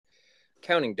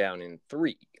Counting down in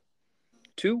 3,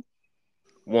 2,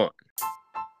 1.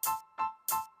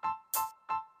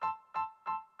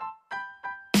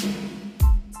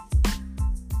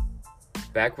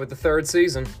 Back with the third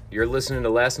season. You're listening to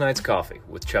Last Night's Coffee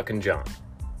with Chuck and John.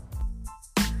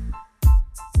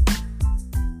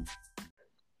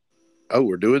 Oh,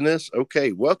 we're doing this?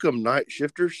 Okay. Welcome, night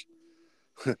shifters.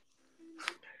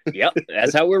 Yep,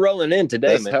 that's how we're rolling in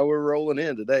today, That's man. how we're rolling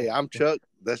in today. I'm Chuck.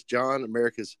 That's John,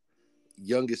 America's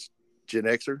youngest Gen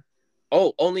Xer.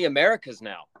 Oh, only America's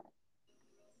now.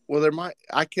 Well,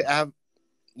 I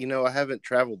haven't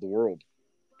traveled the world.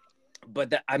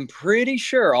 But I'm pretty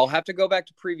sure, I'll have to go back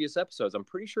to previous episodes. I'm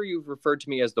pretty sure you've referred to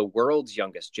me as the world's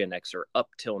youngest Gen Xer up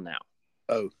till now.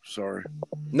 Oh, sorry.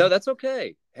 No, that's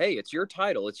okay. Hey, it's your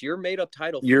title. It's your made-up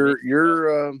title. Your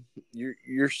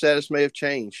status may have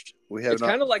changed. We have It's not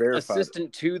kind of like verified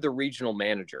assistant to the regional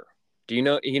manager. Do you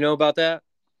know about that?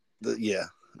 Yeah.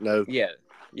 No. Yeah.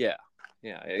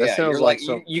 That sounds You're like you,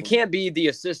 something. you can't be the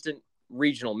assistant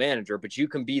regional manager, but you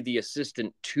can be the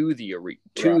assistant to the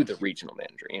regional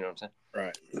manager. You know what I'm saying?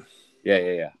 Right.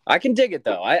 Yeah. I can dig it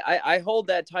though. I hold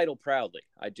that title proudly.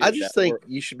 I do. I just think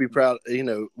you should be proud.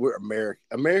 We're America.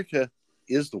 America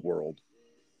is the world.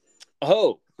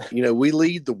 Oh, we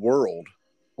lead the world.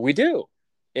 We do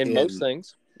in most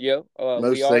things. Yeah,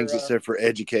 most things except for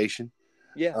education.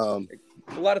 Yeah,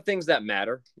 a lot of things that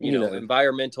matter.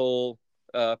 Environmental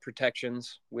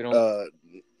protections. We don't.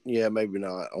 Yeah, maybe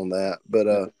not on that,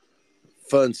 but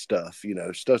fun stuff.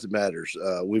 Stuff that matters.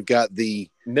 We've got the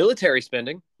military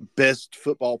spending. Best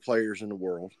football players in the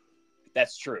world.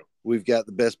 That's true. We've got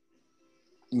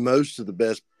most of the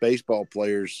best baseball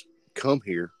players come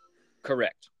here.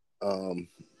 Correct.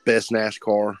 Best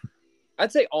NASCAR.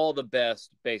 I'd say all the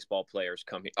best baseball players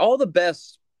come here. All the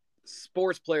best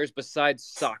sports players besides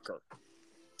soccer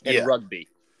and rugby.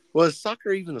 Well, is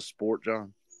soccer even a sport,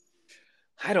 John?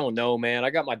 I don't know, man.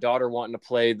 I got my daughter wanting to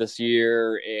play this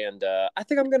year, and I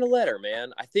think I'm going to let her,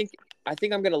 man. I think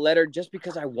I'm going to let her just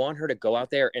because I want her to go out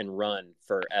there and run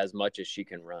for as much as she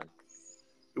can run.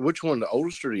 Which one, the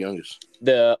oldest or the youngest?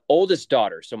 The oldest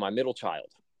daughter, so my middle child.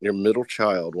 Your middle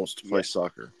child wants to play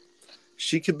soccer.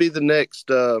 She could be the next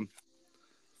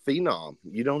phenom.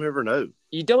 You don't ever know.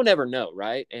 You don't ever know,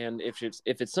 right? And if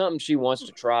it's something she wants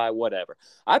to try, whatever.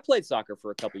 I played soccer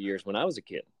for a couple of years when I was a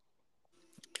kid.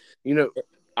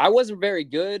 I wasn't very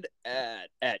good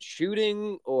at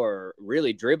shooting or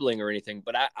really dribbling or anything,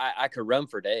 but I could run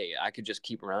for days. I could just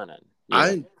keep running.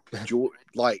 I enjoy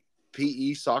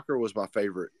PE. Soccer was my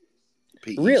favorite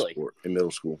PE sport in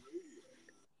middle school.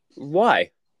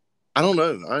 Why? I don't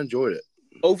know. I enjoyed it.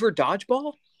 Over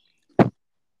dodgeball?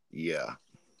 Yeah.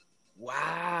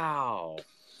 Wow.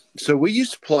 So we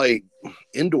used to play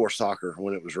indoor soccer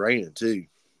when it was raining too,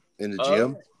 in the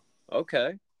gym.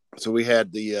 Okay. So we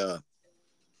had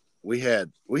we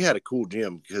had a cool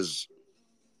gym because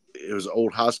it was an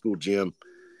old high school gym,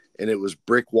 and it was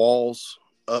brick walls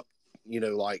up,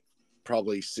 like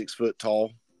probably 6 foot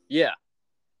tall. Yeah.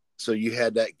 So you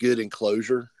had that good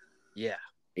enclosure. Yeah.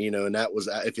 And that was,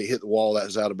 if it hit the wall, that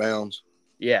was out of bounds.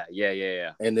 Yeah.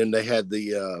 And then they had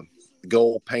the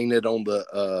goal painted on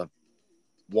the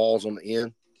walls on the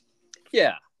end.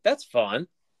 Yeah, that's fun.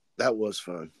 That was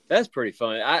fun. That's pretty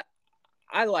fun.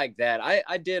 I like that.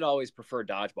 I did always prefer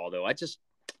dodgeball, though. I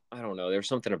don't know. There's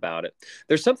something about it.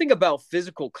 There's something about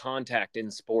physical contact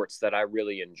in sports that I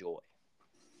really enjoy.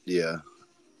 Yeah.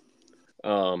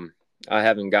 I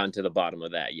haven't gotten to the bottom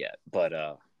of that yet, but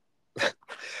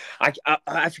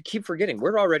I keep forgetting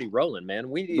we're already rolling, man.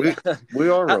 We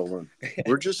are rolling.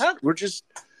 We're just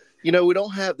we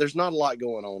don't have. There's not a lot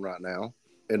going on right now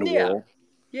in the world.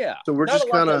 Yeah. So we're just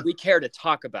kind of we care to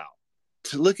talk about.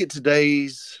 To look at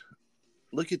today's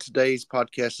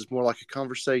podcast is more like a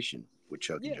conversation with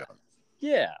Chuck and John.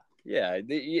 Yeah.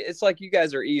 It's like you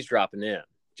guys are eavesdropping in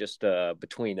just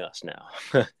between us now.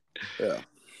 Yeah.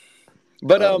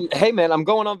 But hey man, I'm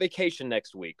going on vacation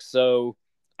next week, so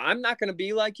I'm not going to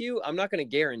be like you. I'm not going to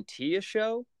guarantee a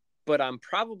show, but I'm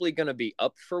probably going to be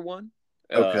up for one.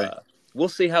 Okay. We'll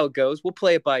see how it goes. We'll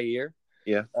play it by ear.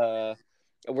 Yeah.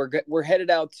 We're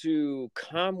headed out to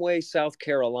Conway, South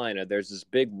Carolina. There's this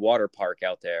big water park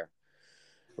out there.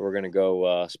 We're going to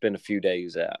go spend a few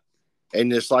days at.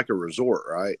 And it's like a resort,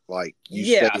 right? Like you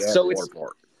stay at a water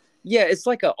park. Yeah, it's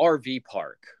like a RV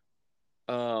park.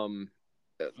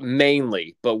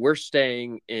 Mainly, but we're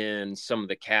staying in some of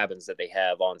the cabins that they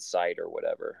have on site or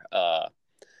whatever.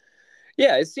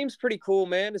 Yeah, it seems pretty cool,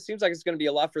 man. It seems like it's going to be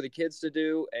a lot for the kids to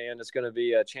do, and it's going to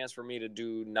be a chance for me to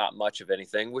do not much of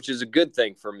anything, which is a good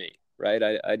thing for me, right?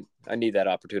 I need that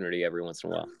opportunity every once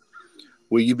in a while.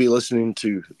 Will you be listening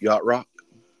to Yacht Rock?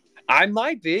 I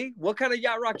might be. What kind of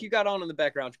yacht rock you got on in the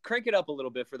background? Crank it up a little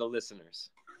bit for the listeners.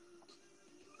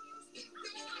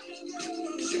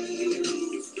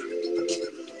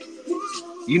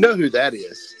 You know who that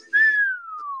is?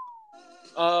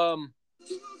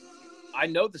 I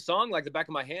know the song like the back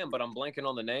of my hand, but I'm blanking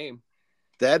on the name.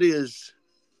 That is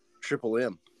Triple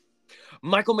M.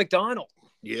 Michael McDonald.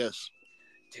 Yes.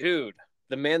 Dude,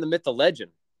 the man, the myth, the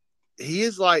legend. He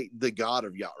is like the god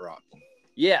of yacht rock.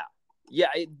 Yeah. Yeah.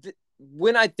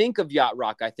 When I think of yacht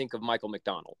rock, I think of Michael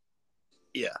McDonald.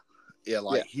 Yeah. Yeah,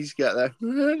 like he's got that.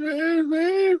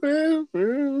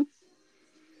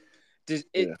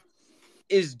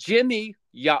 Is Jimmy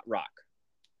yacht rock?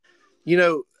 You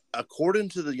know, according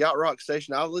to the yacht rock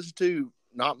station I listen to,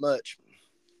 not much.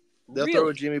 They'll throw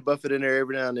a Jimmy Buffett in there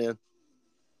every now and then.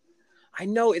 I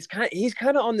know he's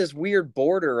kind of on this weird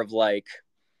border of like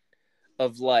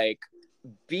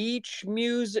beach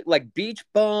music, like beach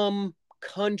bum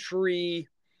country,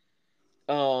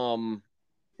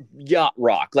 yacht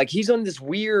rock. Like he's on this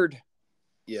weird.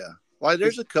 Yeah, like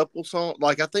there's a couple songs.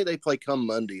 Like I think they play "Come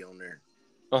Monday" on there.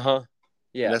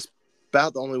 Yeah, and that's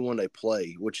about the only one they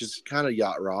play, which is kind of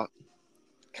yacht rock.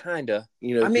 Kinda.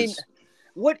 You know, I mean,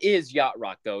 what is yacht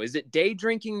rock though? Is it day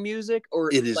drinking music or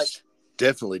it is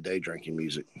definitely day drinking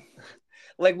music?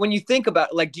 Like when you think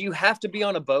about, like, do you have to be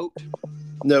on a boat?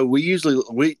 No, we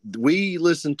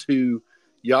listen to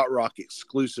yacht rock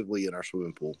exclusively in our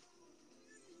swimming pool.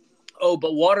 Oh,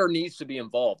 but water needs to be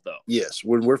involved though. Yes,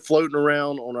 when we're floating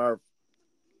around on our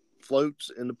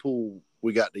floats in the pool,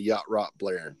 we got the yacht rock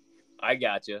blaring. I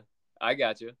got you.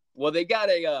 Well, they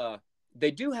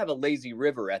do have a lazy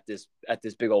river at this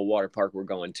big old water park we're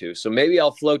going to. So maybe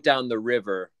I'll float down the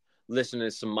river listening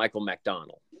to some Michael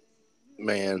McDonald.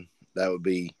 Man, that would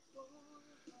be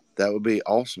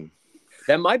awesome.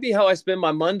 That might be how I spend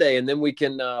my Monday, and then we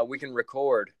can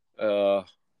record. I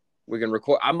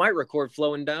might record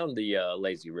flowing down the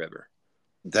lazy river.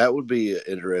 That would be an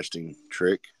interesting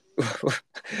trick.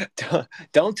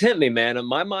 Don't tempt me, man.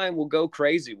 My mind will go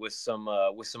crazy with some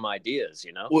ideas,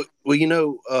 you know. Well, you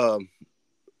know,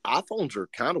 iPhones are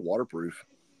kind of waterproof.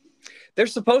 They're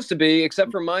supposed to be,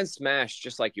 except for mine smashed,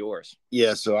 just like yours.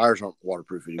 Yeah, so ours aren't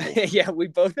waterproof anymore. Yeah, we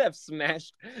both have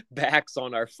smashed backs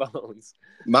on our phones.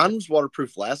 Mine was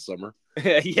waterproof last summer.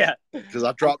 Yeah, because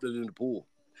I dropped it in the pool.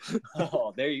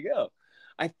 Oh, there you go.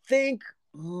 I think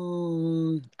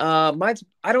mine's.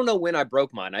 I don't know when I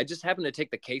broke mine. I just happened to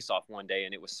take the case off one day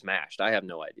and it was smashed. I have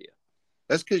no idea.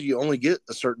 That's because you only get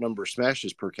a certain number of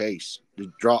smashes per case. It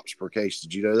drops per case.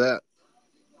 Did you know that?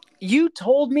 You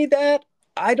told me that.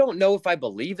 I don't know if I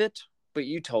believe it, but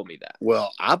you told me that.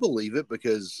 Well, I believe it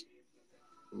because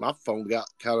my phone got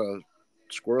kind of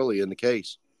squirrely in the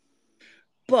case.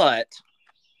 But,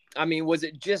 I mean, was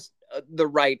it just the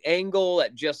right angle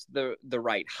at just the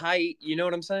right height? You know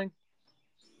what I'm saying?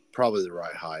 Probably the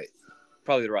right height.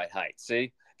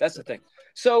 See, that's the thing.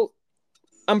 So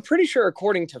I'm pretty sure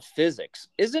according to physics,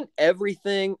 doesn't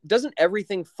everything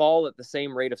fall at the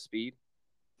same rate of speed?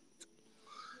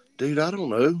 Dude, I don't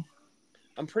know.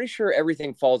 I'm pretty sure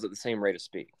everything falls at the same rate of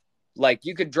speed. Like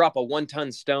you could drop a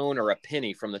 1-ton stone or a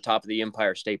penny from the top of the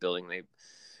Empire State Building.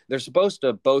 They're supposed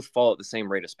to both fall at the same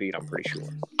rate of speed, I'm pretty sure.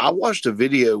 I watched a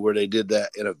video where they did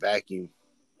that in a vacuum.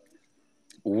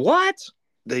 What?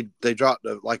 They dropped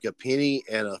like a penny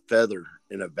and a feather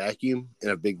in a vacuum, in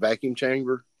a big vacuum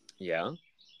chamber. Yeah.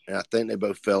 And I think they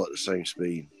both fell at the same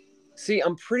speed. See,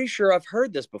 I'm pretty sure I've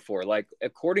heard this before. Like,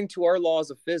 according to our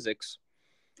laws of physics,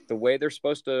 the way they're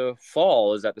supposed to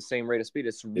fall is at the same rate of speed.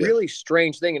 It's a really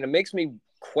strange thing. And it makes me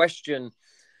question,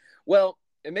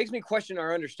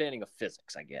 our understanding of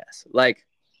physics, I guess. Like,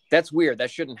 that's weird. That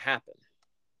shouldn't happen.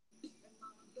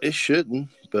 It shouldn't,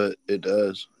 but it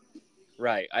does.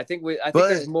 Right. I think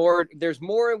there's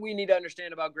more we need to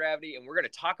understand about gravity, and we're going to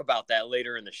talk about that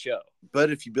later in the show.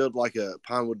 But if you build like a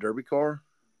Pinewood Derby car,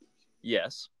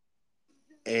 yes,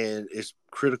 and it's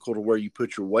critical to where you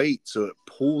put your weight, so it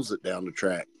pulls it down the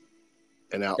track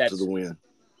and out to the wind.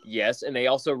 Yes, and they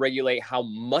also regulate how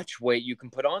much weight you can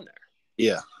put on there.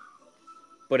 Yeah.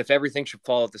 But if everything should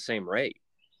fall at the same rate.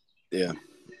 Yeah.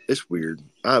 It's weird.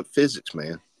 Physics,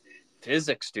 man.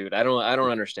 Physics, dude. I don't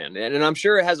understand. And I'm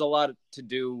sure it has a lot to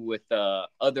do with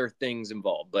other things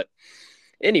involved. But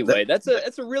anyway, that's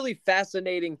a really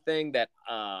fascinating thing that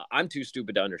I'm too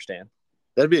stupid to understand.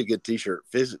 That'd be a good t-shirt.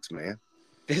 Physics, man.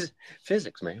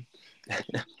 Physics, man.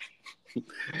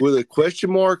 With a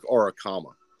question mark or a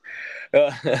comma?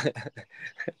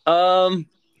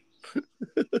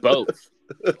 Both.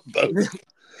 Both.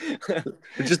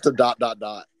 Just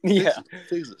a ... Yeah.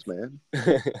 Physics, man.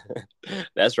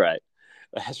 That's right.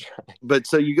 That's right. But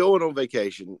so you're going on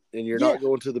vacation and you're Yeah. not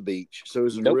going to the beach. So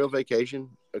is it a Nope. real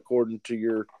vacation according to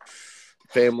your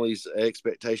family's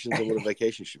expectations of what a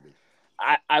vacation should be?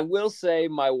 I will say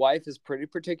my wife is pretty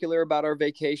particular about our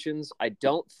vacations. I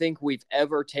don't think we've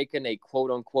ever taken a quote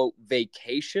unquote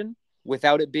vacation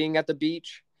without it being at the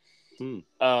beach. Hmm.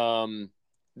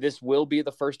 This will be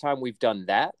the first time we've done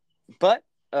that, but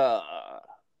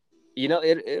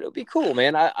it'll be cool,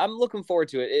 man. I'm looking forward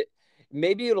to it.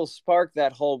 Maybe it'll spark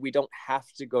that whole we don't have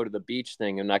to go to the beach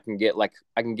thing, and I can get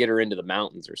her into the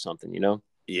mountains or something,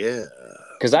 Yeah.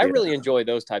 Because I Yeah. really enjoy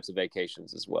those types of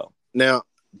vacations as well. Now,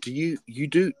 do you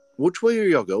do which way are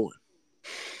y'all going?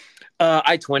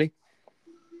 I-20.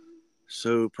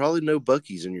 So probably no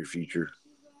Buc-ee's in your future.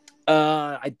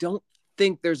 I don't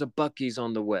think there's a Buc-ee's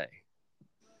on the way,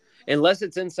 unless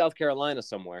it's in South Carolina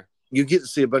somewhere. You get to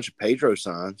see a bunch of Pedro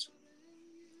signs.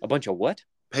 A bunch of what?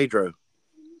 Pedro.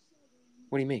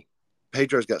 What do you mean?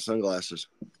 Pedro's got sunglasses.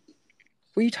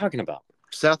 What are you talking about?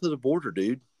 South of the border,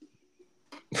 dude.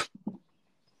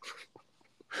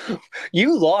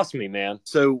 You lost me, man.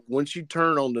 So once you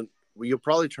you'll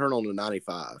probably turn on to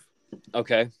 95.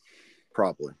 Okay.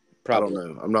 Probably. I Probably.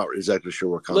 don't know. I'm not exactly sure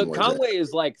where Conway's Look, Conway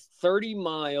is like 30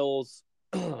 miles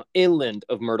inland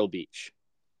of Myrtle Beach.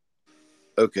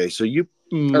 Okay, so you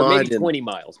or maybe 20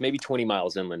 miles. Maybe 20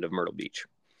 miles inland of Myrtle Beach.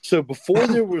 So before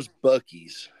there was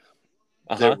Buc-ee's,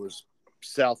 there Uh-huh. was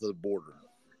south of the border.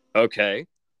 Okay.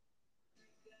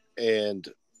 And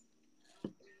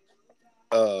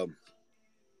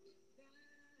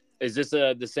is this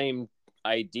the same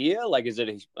idea? Like, is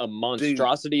it a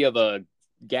monstrosity of a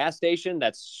gas station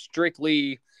that's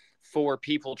strictly for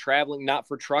people traveling, not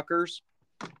for truckers?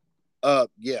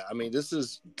 Yeah, I mean, this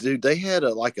is, dude, they had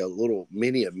a little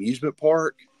mini amusement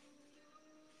park.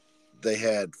 They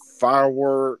had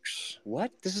fireworks.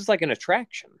 What? This is like an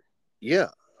attraction. Yeah.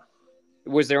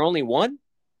 Was there only one?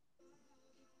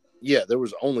 Yeah, there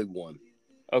was only one.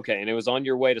 Okay, and it was on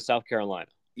your way to South Carolina.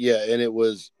 Yeah, and it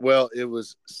was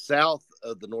south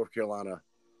of the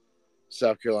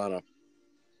South Carolina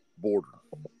border.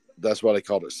 That's why they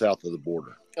called it south of the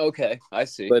border. Okay, I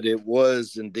see. But it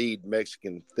was indeed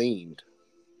Mexican themed.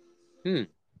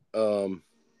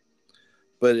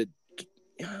 But it,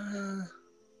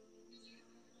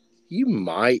 you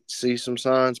might see some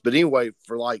signs. But anyway,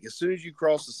 for as soon as you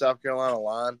cross the South Carolina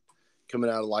line, coming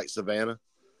out of Savannah,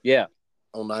 yeah,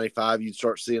 on 95, you'd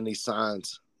start seeing these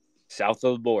signs. South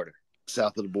of the border.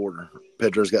 South of the border.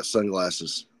 Pedro's got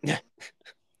sunglasses.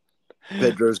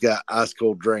 Pedro's got ice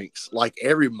cold drinks.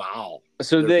 Every mile.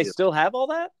 So they still have all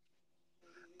that?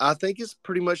 I think it's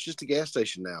pretty much just a gas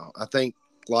station now. I think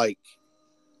like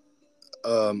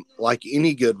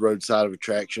any good roadside of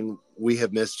attraction, we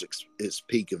have missed its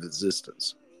peak of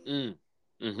existence.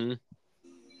 Mm-hmm.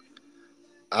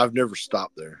 I've never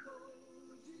stopped there.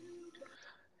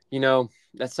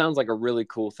 That sounds like a really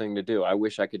cool thing to do. I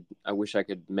wish I could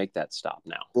make that stop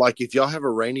now. If y'all have a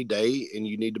rainy day and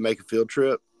you need to make a field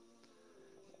trip,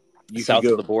 south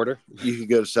of the border. You could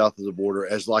go to south of the border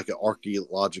as an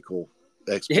archaeological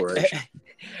exploration.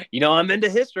 I'm into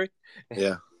history.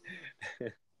 Yeah.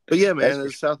 But yeah, man,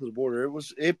 it's south of the border.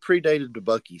 It predated the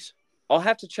Buc-ee's. I'll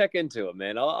have to check into it,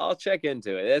 man. I'll check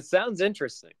into it. It sounds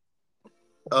interesting.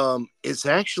 It's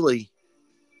actually,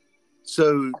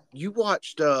 so you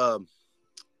watched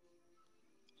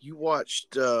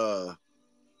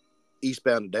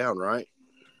Eastbound and Down, right?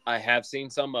 I have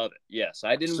seen some of it. Yes,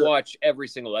 I didn't watch every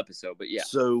single episode, but yeah.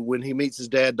 So when he meets his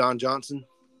dad, Don Johnson.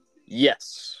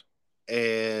 Yes.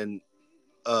 And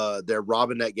they're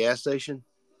robbing that gas station.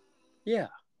 Yeah.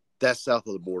 That's south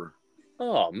of the border.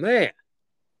 Oh, man.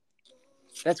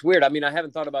 That's weird. I mean, I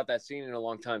haven't thought about that scene in a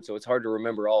long time, so it's hard to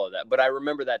remember all of that. But I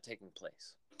remember that taking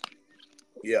place.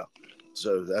 Yeah.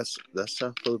 So that's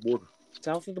south of the border.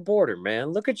 South of the border, man.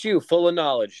 Look at you, full of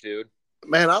knowledge, dude.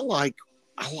 Man, I like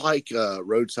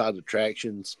roadside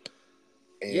attractions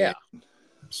and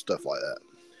stuff like that.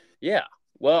 Yeah.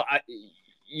 Well,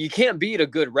 you can't beat a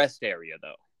good rest area,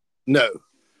 though. No.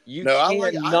 I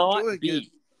enjoy a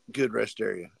good rest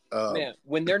area. Man,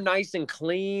 when they're nice and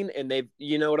clean and they've,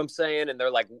 you know what I'm saying, and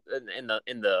they're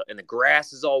in the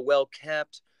grass is all well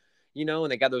kept,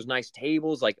 and they got those nice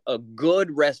tables, like a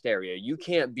good rest area. You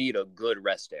can't beat a good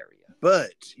rest area.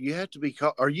 But you have to be.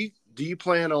 Do you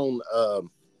plan on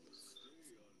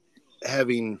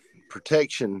having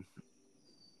protection,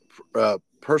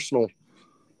 personal?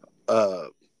 Are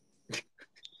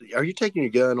you taking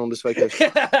your gun on this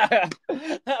vacation?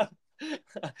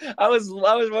 I was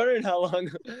wondering how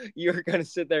long you were going to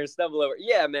sit there and stumble over.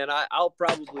 Yeah, man, I'll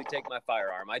probably take my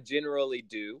firearm. I generally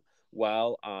do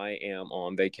while I am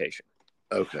on vacation.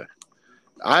 Okay.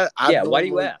 I Yeah. Why do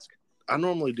you normally ask? I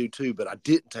normally do too, but I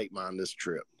didn't take mine this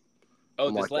trip. Oh,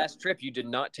 I'm this like, last trip you did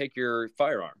not take your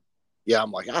firearm. yeah,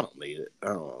 I'm like, I don't need it. I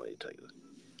don't need to take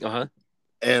it. Uh huh.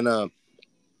 And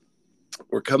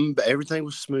we're coming back. Everything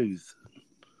was smooth.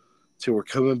 So we're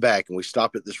coming back, and we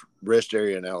stop at this rest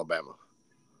area in Alabama.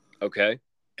 Okay.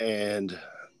 And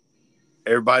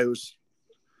everybody was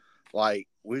like,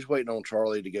 we was waiting on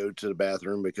Charlie to go to the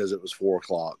bathroom because it was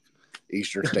 4:00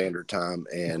 Eastern Standard Time,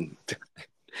 and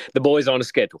The boy's on a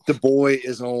schedule. the boy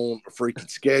is on a freaking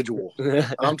schedule.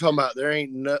 I'm talking about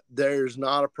there's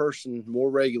not a person more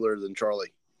regular than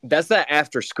Charlie. That's that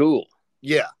after school.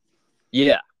 Yeah,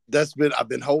 Yeah. I've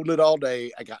been holding it all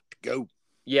day. I got to go.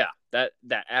 Yeah. That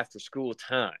after school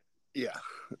time. Yeah,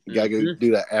 gotta go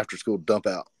do that after school dump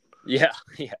out. Yeah.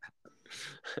 Yeah.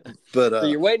 But So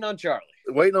you're waiting on Charlie.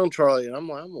 waiting on Charlie, and I'm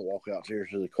like, I'm gonna walk out here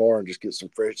to the car and just get some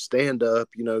stand up,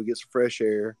 get some fresh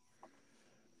air.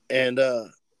 And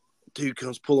dude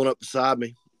comes pulling up beside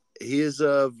me. He is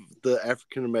of the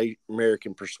African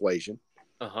American persuasion.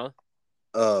 Uh-huh.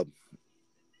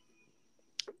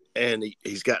 And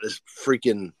he's got this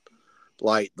freaking,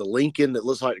 like, the Lincoln that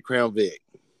looks like the Crown Vic.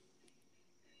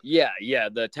 Yeah,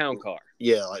 the town car.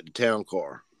 Yeah, like the town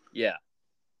car. Yeah.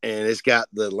 And it's got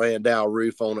the Landau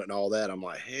roof on it and all that. I'm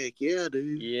like, heck yeah,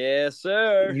 dude. Yes,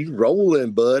 sir. You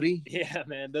rolling, buddy. Yeah,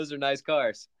 man. Those are nice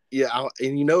cars. Yeah,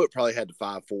 and it probably had the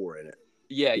 5.4 in it.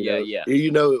 Yeah.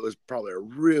 It was probably a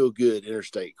real good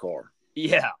interstate car.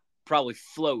 Yeah, probably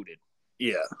floated.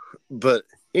 Yeah. But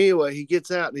anyway, he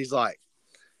gets out and he's like,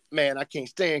 man, I can't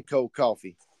stand cold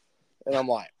coffee. And I'm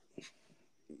like,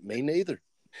 me neither.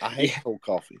 I hate cold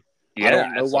coffee. Yeah, I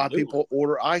don't know absolutely. why people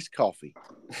order iced coffee.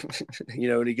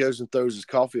 And he goes and throws his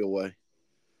coffee away.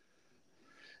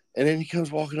 And then he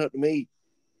comes walking up to me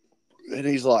and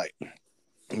he's like,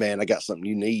 man, I got something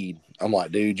you need. I'm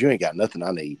like, dude, you ain't got nothing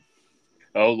I need.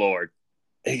 Oh, Lord.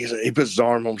 He puts his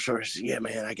arm on my shoulder. He says, yeah,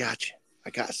 man, I got you.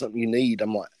 I got something you need.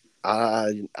 I'm like,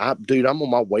 dude, I'm on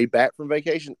my way back from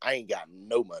vacation. I ain't got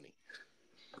no money.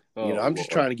 Oh, I'm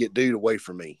just trying to get dude away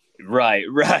from me. Right.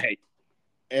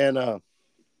 And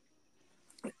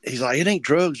he's like, it ain't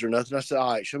drugs or nothing. I said,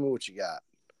 all right, show me what you got.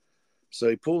 So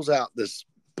he pulls out this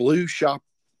blue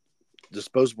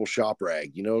disposable shop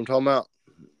rag. You know what I'm talking about?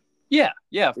 Yeah,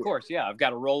 of course. Yeah, I've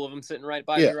got a roll of them sitting right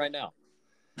by me right now.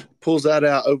 Pulls that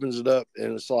out, opens it up,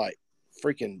 and it's like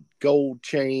freaking gold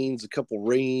chains, a couple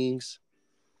rings.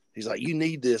 He's like, you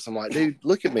need this. I'm like, dude,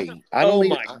 look at me.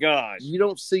 My gosh. You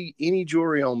don't see any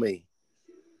jewelry on me.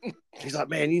 He's like,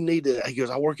 man, you need it. He goes,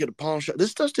 I work at a pawn shop.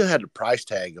 This stuff still had a price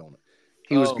tag on it.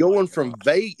 He was going from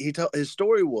Vegas. His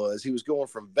story was he was going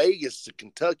from Vegas to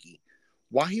Kentucky.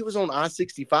 Why he was on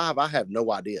I-65, I have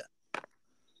no idea.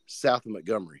 South of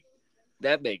Montgomery.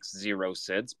 That makes zero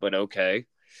sense, but okay.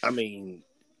 I mean,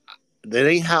 that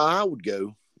ain't how I would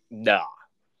go. Nah.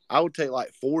 I would take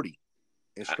like 40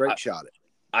 and straight shot it.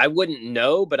 I wouldn't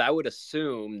know, but I would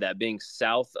assume that being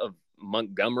south of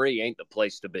Montgomery ain't the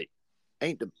place to be.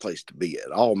 Ain't the place to be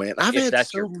at all, man.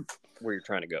 Where you're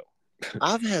trying to go.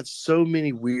 I've had so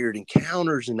many weird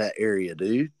encounters in that area,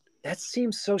 dude. That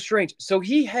seems so strange. So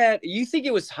you think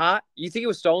it was hot? You think it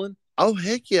was stolen? Oh,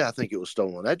 heck yeah, I think it was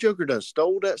stolen. That joker done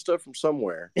stole that stuff from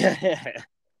somewhere. And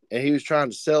he was trying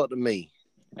to sell it to me.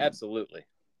 Absolutely.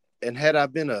 And had I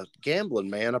been a gambling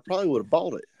man, I probably would have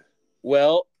bought it.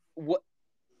 Well,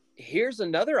 here's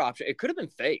another option. It could have been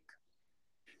fake.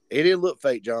 It didn't look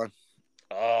fake, John.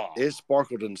 Oh. It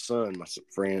sparkled in the sun, my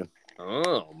friend.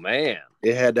 Oh, man.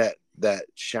 It had that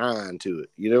shine to it.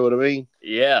 You know what I mean?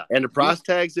 Yeah. And the price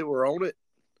tags that were on it,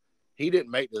 he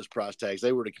didn't make those price tags.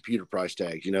 They were the computer price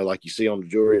tags, like you see on the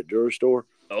jewelry at the jewelry store.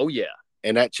 Oh, yeah.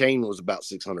 And that chain was about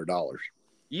 $600.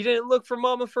 You didn't look for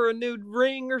Mama for a new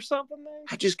ring or something, man?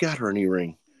 I just got her a new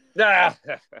ring. Ah.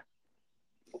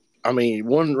 I mean,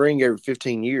 one ring every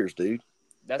 15 years, dude.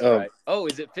 That's right. Oh,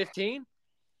 is it 15?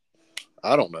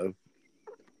 I don't know.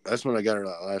 That's when I got her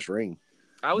that last ring.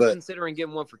 I was considering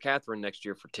getting one for Catherine next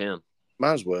year for 10.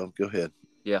 Might as well. Go ahead.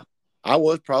 Yeah. I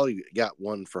was probably got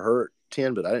one for her at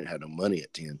 10, but I didn't have no money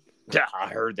at 10. Yeah, I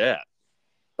heard that.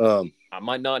 I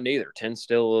might not neither. 10's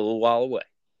still a little while away.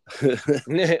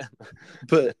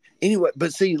 But anyway,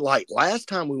 see, like last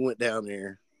time we went down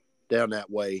that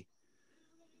way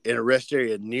in a rest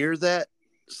area near that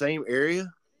same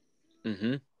area,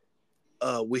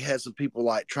 we had some people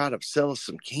like try to sell us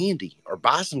some candy or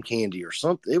buy some candy or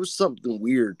something. It was something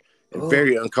weird and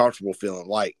very uncomfortable feeling.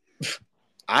 Like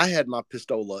I had my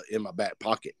pistola in my back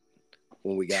pocket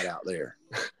when we got out there.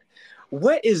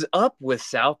 What is up with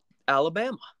South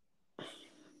Alabama?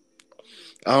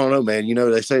 I don't know, man.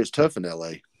 They say it's tough in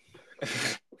LA.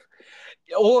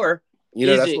 Or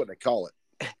that's what they call it.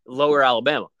 Lower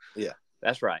Alabama. Yeah.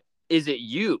 That's right. Is it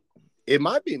you? It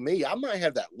might be me. I might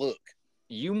have that look.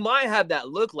 You might have that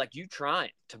look like you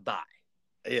trying to buy.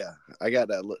 Yeah, I got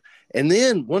that look. And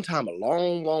then one time, a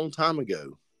long, long time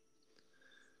ago,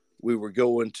 we were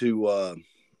going to a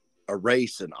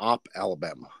race in Opp,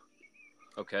 Alabama.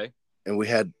 Okay. And we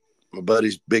had my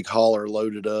buddy's big hauler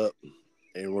loaded up,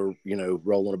 and we're,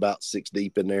 rolling about 6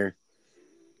 deep in there.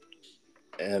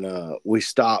 And we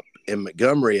stopped in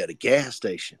Montgomery at a gas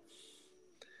station.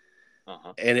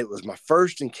 Uh-huh. And it was my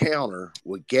first encounter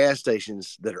with gas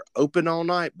stations that are open all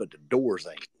night, but the doors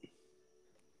ain't.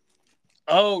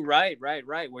 Oh, right.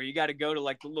 Where you got to go to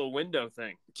like the little window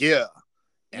thing. Yeah.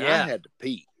 And yeah. I had to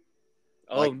pee.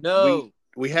 Oh, no.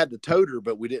 We had the toter,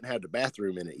 but we didn't have the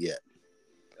bathroom in it yet.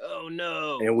 Oh,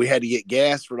 no. And we had to get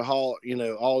gas for the haul,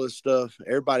 all this stuff.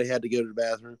 Everybody had to go to the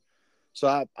bathroom. So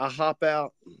I hop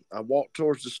out. I walk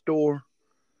towards the store.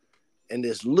 And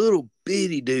this little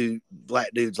bitty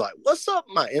black dude's like, "What's up,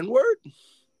 my N-word?"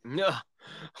 No.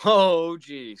 Oh,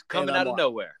 geez. Coming out of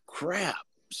nowhere. Crap.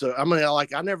 So, I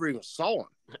never even saw him.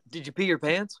 Did you pee your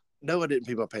pants? No, I didn't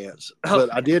pee my pants. Oh.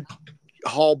 But I did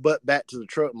haul butt back to the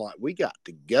truck. I'm like, we got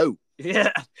to go.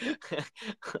 Yeah.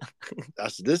 I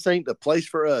said, this ain't the place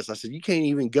for us. I said, you can't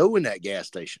even go in that gas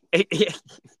station.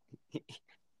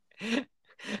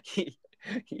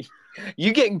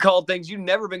 You getting called things you've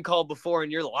never been called before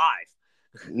in your life.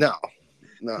 No.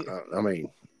 I mean,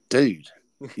 dude.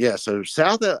 Yeah. So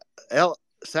South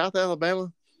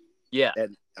Alabama. Yeah.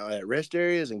 At rest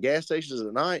areas and gas stations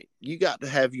at night, you got to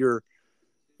have you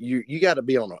got to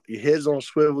be your head's on a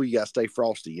swivel. You got to stay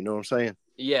frosty. You know what I'm saying?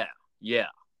 Yeah.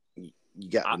 You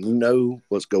got to know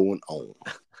what's going on.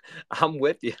 I'm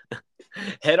with you.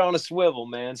 Head on a swivel,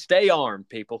 man. Stay armed,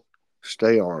 people.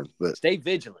 Stay armed, but stay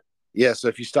vigilant. Yeah. So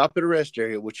if you stop at a rest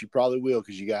area, which you probably will,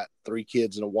 because you got 3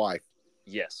 kids and a wife.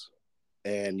 Yes.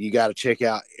 And you got to check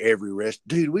out every rest.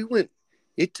 Dude, we went.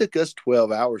 It took us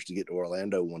 12 hours to get to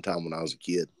Orlando one time when I was a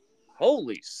kid.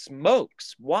 Holy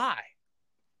smokes. Why?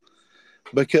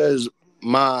 Because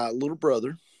my little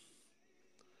brother,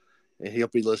 and he'll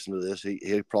be listening to this,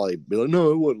 he'll probably be like,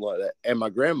 no, it wasn't like that. And my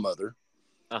grandmother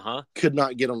could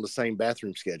not get on the same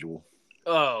bathroom schedule.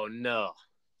 Oh, no.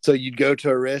 So you'd go to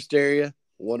a rest area.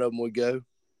 One of them would go.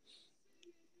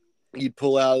 You'd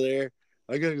pull out of there.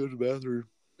 I got to go to the bathroom.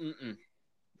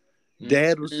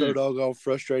 Dad was so doggone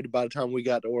frustrated by the time we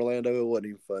got to Orlando. It wasn't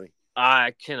even funny.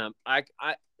 I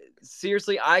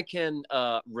seriously, I can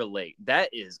relate. That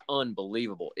is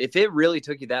unbelievable. If it really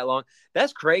took you that long,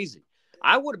 that's crazy.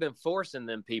 I would have been forcing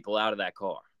them people out of that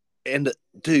car. And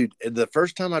dude, the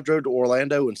first time I drove to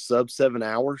Orlando in sub 7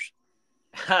 hours,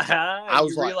 I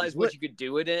was realized what you could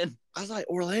do it in. I was like,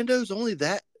 Orlando's only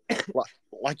that.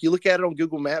 like you look at it on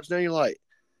Google Maps now, you're like,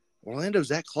 Orlando's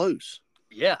that close.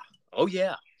 Yeah. Oh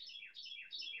yeah.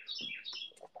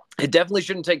 It definitely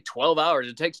shouldn't take 12 hours.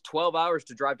 It takes 12 hours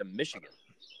to drive to Michigan.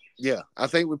 Yeah. I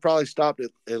think we probably stopped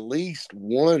at least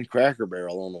one Cracker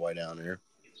Barrel on the way down there.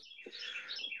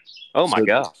 Oh, my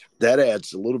gosh. That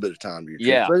adds a little bit of time to your trip.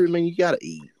 Yeah. So, I mean, you got to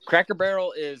eat. Cracker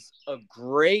Barrel is a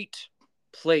great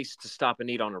place to stop and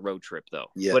eat on a road trip, though.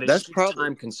 Yeah, but it's probably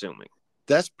time-consuming.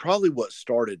 That's probably what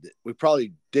started it. We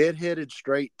probably deadheaded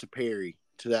straight to Perry,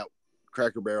 to that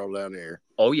Cracker Barrel down there.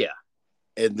 Oh, yeah.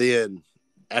 And then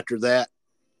after that,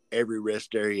 every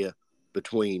rest area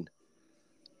between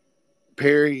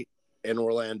Perry and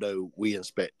Orlando, we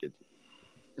inspected.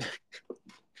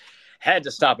 Had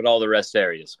to stop at all the rest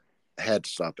areas. Had to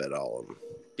stop at all of them.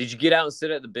 Did you get out and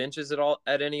sit at the benches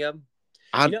at any of them?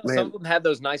 Some of them had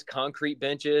those nice concrete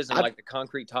benches and like the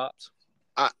concrete tops.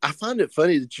 I find it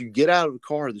funny that you get out of a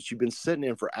car that you've been sitting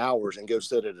in for hours and go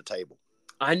sit at a table.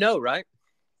 I know, right?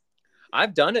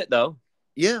 I've done it, though.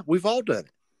 Yeah, we've all done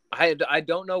it. I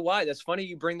don't know why. That's funny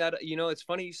you bring that. It's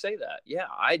funny you say that. Yeah,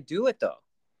 I do it, though.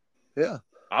 Yeah.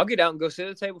 I'll get out and go sit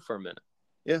at the table for a minute.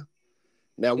 Yeah.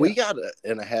 Now, we got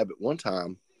in a habit one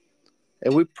time,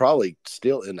 and we probably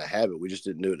still in the habit. We just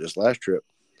didn't do it this last trip.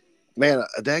 Man,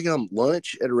 a daggum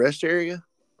lunch at a rest area.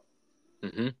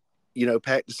 Mm-hmm.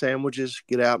 Pack the sandwiches,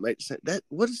 get out, make that.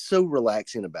 What is so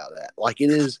relaxing about that? Like, it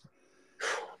is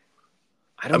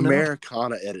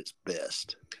Americana at its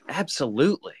best.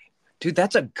 Absolutely. Dude,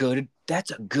 that's a good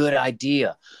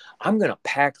idea. I'm going to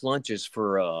pack lunches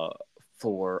for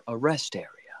a rest area.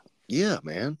 Yeah,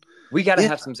 man. We got to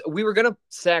have some. We were going to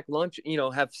sack lunch,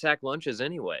 have sack lunches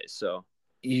anyway. So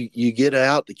you get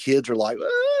out, the kids are like,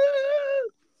 ah!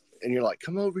 And you're like,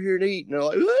 come over here and eat. And they're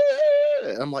like, ah!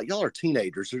 And I'm like, y'all are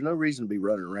teenagers. There's no reason to be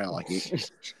running around like you.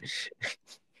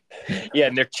 Yeah,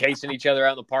 and they're chasing each other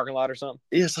out in the parking lot or something.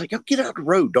 Yeah, it's like, get out the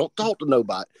road. Don't talk to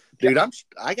nobody. Dude,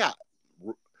 I got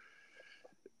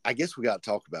I guess we got to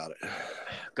talk about it.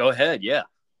 Go ahead. Yeah.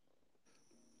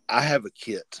 I have a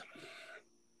kit.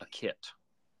 A kit.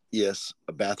 Yes,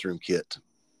 a bathroom kit.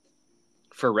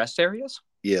 For rest areas?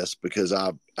 Yes, because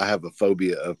I have a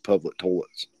phobia of public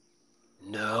toilets.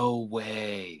 No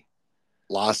way.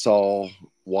 Lysol,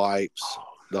 wipes,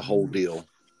 the whole deal.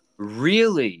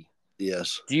 Really?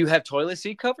 Yes. Do you have toilet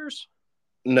seat covers?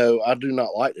 No, I do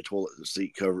not like the toilet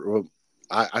seat cover. Well,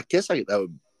 I guess that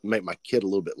would make my kit a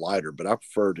little bit lighter, but I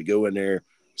prefer to go in there,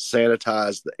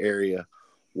 sanitize the area,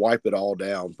 wipe it all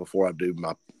down before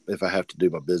if I have to do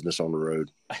my business on the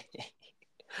road.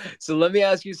 So let me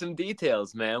ask you some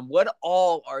details, man. What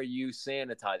all are you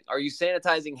sanitizing? Are you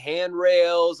sanitizing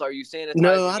handrails? Are you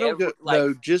No, sanitizing I don't go.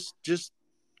 No, just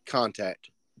contact.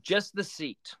 just the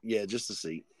seat? Yeah, just the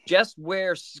seat. Just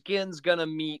where skin's gonna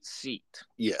meet seat.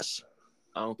 Yes.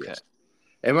 Okay. Yes.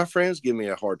 And my friends give me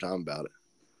a hard time about it.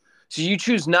 So you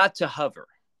choose not to hover.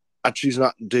 I choose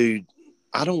not, dude.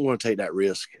 I don't want to take that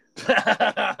risk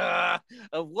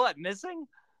Of what? Missing?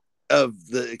 of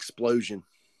the explosion.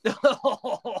 Because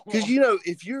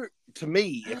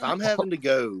if I'm having to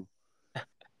go,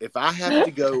 if I have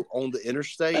to go on the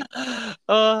interstate,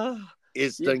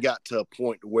 it's yeah. done got to a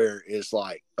point where it's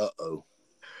like, uh-oh.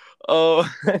 Oh,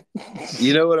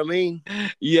 You know what I mean?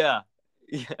 yeah.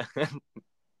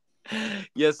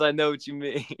 Yes, I know what you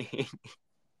mean.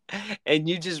 And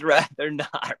you just rather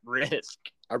not risk.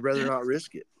 I'd rather not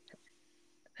risk it.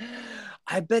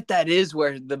 I bet that is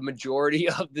where the majority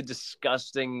of the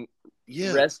disgusting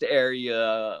rest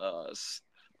area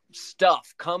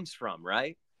stuff comes from,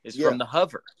 right? It's from the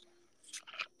hover.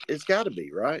 It's got to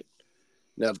be, right?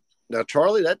 Now,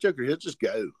 Charlie, that joker, he'll just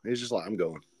go. He's just like, I'm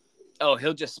going. Oh,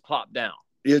 he'll just plop down.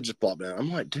 He'll just plop down.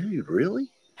 I'm like, dude, really?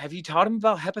 Have you taught him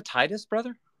about hepatitis,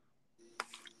 brother?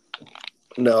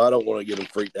 No, I don't want to get him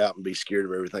freaked out and be scared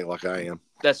of everything like I am.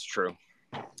 That's true.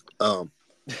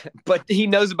 But he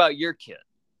knows about your kid.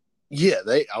 Yeah,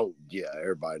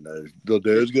 everybody knows. The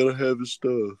dad's gotta have his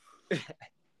stuff.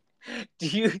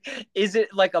 Is it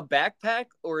like a backpack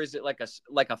or is it like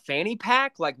a fanny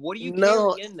pack? Like, what do you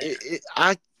carry in there?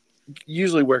 I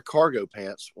usually wear cargo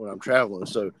pants when I'm traveling,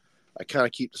 so I kind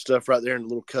of keep the stuff right there in a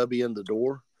little cubby in the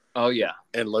door. Oh yeah,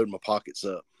 and load my pockets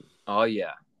up. Oh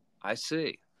yeah, I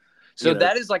see. So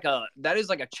that is like a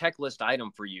checklist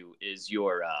item for you. Is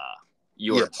your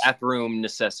bathroom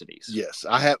necessities? Yes,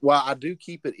 I have. Well, I do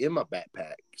keep it in my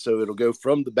backpack, so it'll go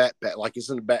from the backpack, like it's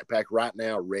in the backpack right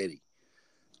now, ready.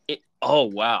 Oh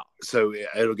wow! So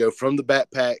it'll go from the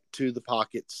backpack to the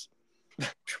pockets,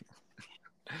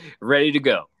 ready to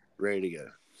go. Ready to go.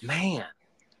 Man,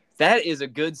 that is a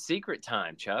good secret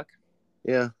time, Chuck.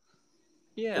 Yeah.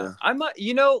 I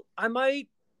might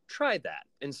try that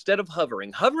instead of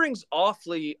hovering. Hovering's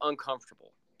awfully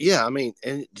uncomfortable. Yeah, I mean,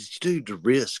 and dude, the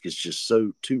risk is just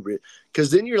so too rich.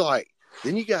 Because then you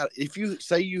got, if you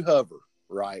say you hover,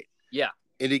 right? Yeah.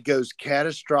 And it goes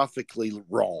catastrophically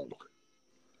wrong.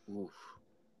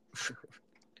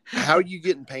 How are you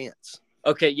getting pants?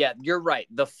 Okay, yeah, you're right.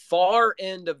 The far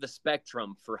end of the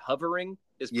spectrum for hovering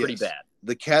is pretty bad.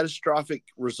 The catastrophic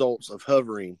results of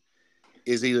hovering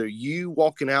is either you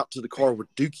walking out to the car with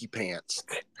dookie pants,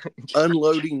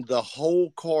 unloading the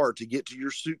whole car to get to your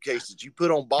suitcase that you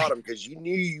put on bottom because you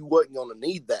knew you wasn't going to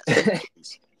need that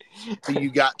suitcase till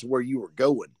you got to where you were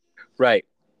going. Right.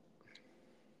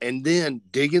 And then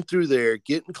digging through there,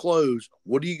 getting clothes.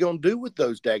 What are you going to do with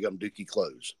those daggum dookie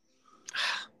clothes?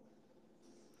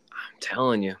 I'm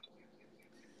telling you.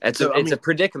 It's a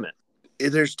predicament.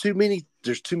 There's too many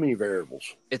variables.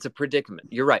 It's a predicament.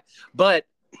 You're right. But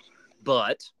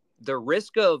I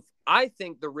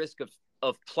think the risk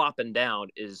of plopping down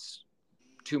is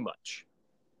too much.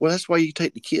 Well, that's why you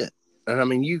take the kit. And I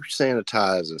mean, you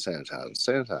sanitize.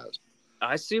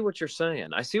 I see what you're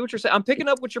saying. I'm picking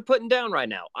up what you're putting down right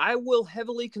now. I will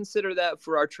heavily consider that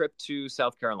for our trip to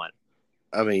South Carolina.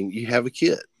 I mean, you have a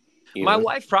kit. My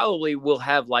wife probably will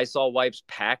have Lysol wipes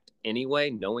packed anyway,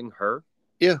 knowing her.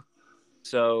 Yeah.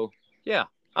 So, yeah.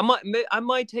 I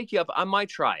might take you up. I might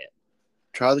try it.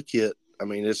 Try the kit. I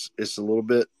mean, it's a little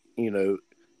bit, and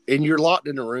you're locked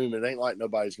in a room. It ain't like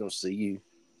nobody's going to see you.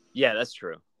 Yeah, that's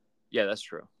true.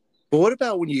 But what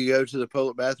about when you go to the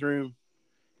public bathroom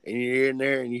and you're in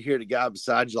there and you hear the guy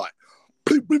beside you like,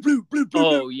 bloop, bloop, bloop, bloop,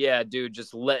 bloop, oh, yeah, dude,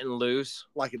 just letting loose.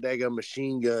 Like a daggone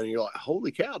machine gun. And you're like,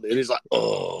 holy cow, dude. And he's like,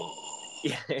 oh.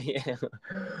 Yeah.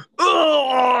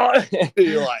 Oh!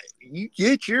 You're like, you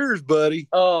get yours, buddy.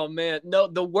 Oh, man. No,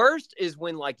 the worst is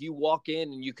when, like, you walk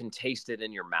in and you can taste it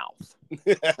in your mouth.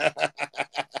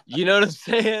 You know what I'm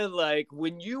saying? Like,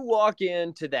 when you walk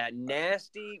into that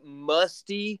nasty,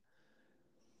 musty,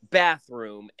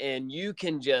 bathroom, and you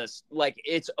can just like,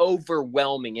 it's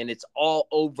overwhelming and it's all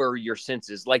over your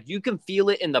senses. Like you can feel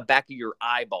it in the back of your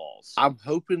eyeballs. I'm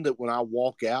hoping that when I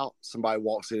walk out, somebody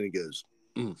walks in and goes,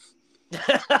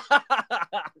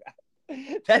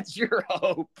 That's your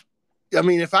hope. I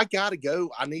mean, if I gotta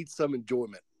go, I need some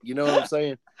enjoyment. You know what I'm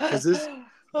saying? Because this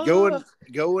going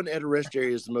at a rest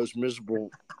area is the most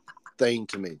miserable thing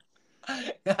to me.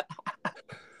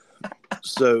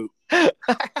 So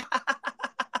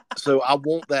I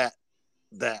want that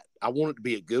I want it to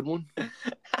be a good one, and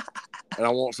I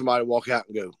want somebody to walk out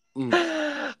and go,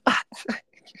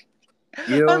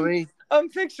 You know what I mean? I'm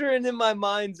picturing in my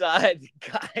mind's eye the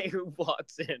guy who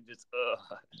walks in just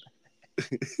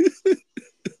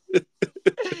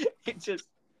it just,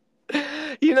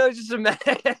 you know, just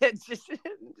imagining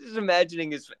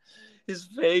his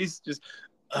face just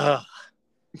and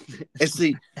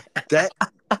see that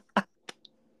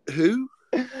who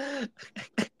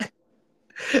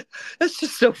that's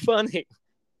just so funny.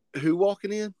 Who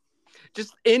walking in?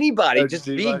 Just anybody, just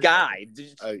the anybody? guy,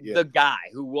 Yeah. the guy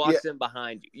who walks in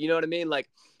behind you. You know what I mean? Like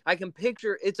I can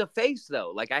picture, it's a face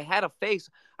though. Like I have a face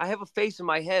in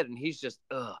my head, and he's just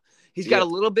he's got a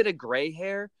little bit of gray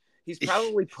hair. He's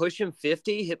probably pushing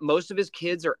 50. Most of his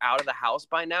kids are out of the house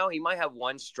by now. He might have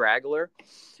one straggler,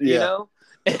 you know?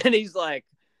 And he's like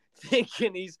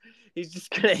thinking he's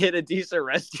just gonna hit a decent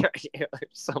restaurant or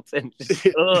something. Just,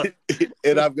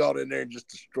 and I've gone in there and just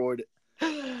destroyed it.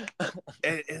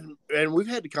 And we've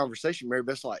had the conversation. Mary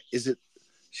Beth's like, is it?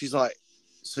 She's like,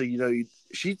 so you know,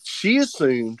 she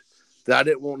assumed that I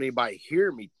didn't want anybody to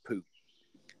hear me poop.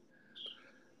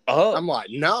 Oh, I'm like,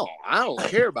 no, I don't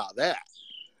care about that.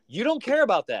 You don't care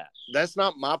about that. That's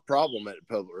not my problem at a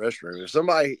public restroom. If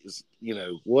somebody is, you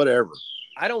know, whatever.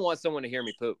 I don't want someone to hear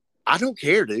me poop. I don't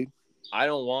care, dude. I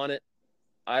don't want it.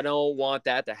 I don't want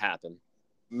that to happen.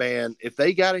 Man, if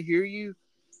they got to hear you,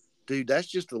 dude, that's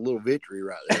just a little victory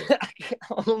right there.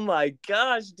 Oh my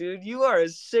gosh, dude, you are a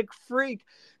sick freak.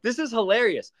 This is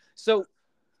hilarious. So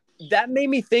that made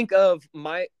me think of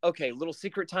my, little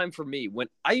secret time for me. When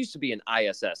I used to be in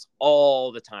ISS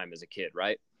all the time as a kid,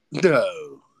 right?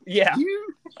 No. Yeah.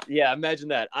 Yeah, imagine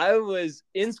that. I was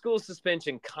in school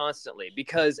suspension constantly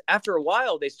because after a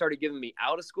while they started giving me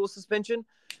out of school suspension,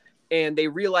 and they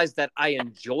realized that I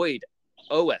enjoyed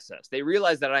OSS. They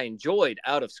realized that I enjoyed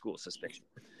out of school suspension.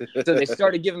 So they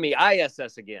started giving me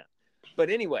ISS again. But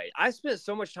anyway, I spent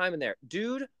so much time in there.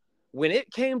 Dude, when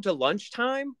it came to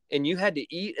lunchtime and you had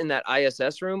to eat in that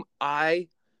ISS room, I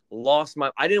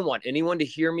didn't want anyone to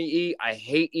hear me eat. I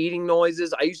hate eating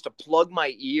noises. I used to plug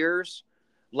my ears.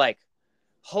 Like,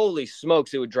 holy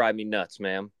smokes, it would drive me nuts,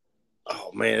 man.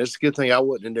 Oh, man, it's a good thing I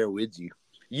wasn't in there with you.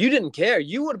 You didn't care.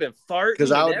 You would have been farting.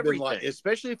 Because I would have been like,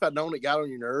 especially if I known it got on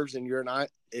your nerves and you're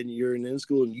in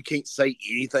school and you can't say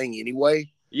anything anyway.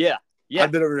 Yeah.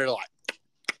 I've been over there like,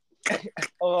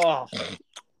 oh,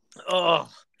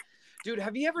 dude,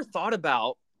 have you ever thought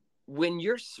about when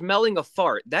you're smelling a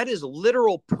fart, that is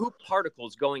literal poop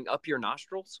particles going up your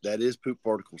nostrils? That is poop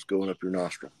particles going up your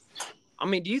nostril. I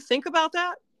mean, do you think about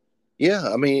that?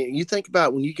 Yeah. I mean, you think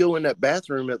about when you go in that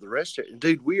bathroom at the restaurant,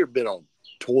 dude, we have been on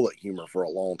toilet humor for a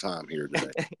long time here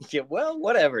today. Yeah, well,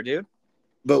 whatever, dude.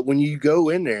 But when you go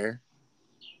in there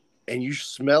and you're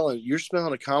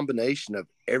smelling a combination of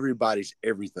everybody's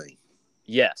everything.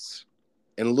 Yes.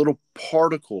 And little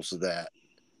particles of that,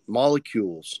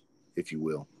 molecules, if you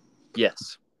will.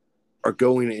 Yes. Are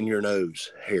going in your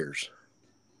nose hairs.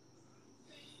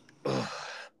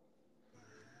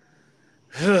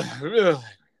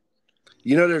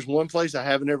 You know, there's one place I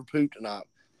haven't ever pooped, and I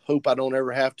hope I don't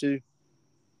ever have to.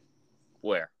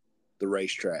 Where? The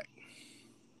racetrack.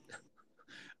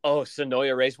 Oh,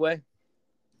 Sonoya Raceway?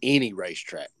 Any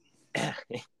racetrack.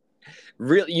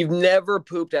 Really? You've never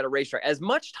pooped at a racetrack? As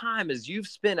much time as you've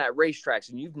spent at racetracks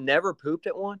and you've never pooped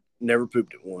at one? Never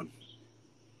pooped at one.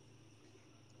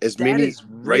 As that many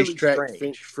really racetrack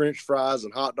French fries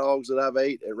and hot dogs that I've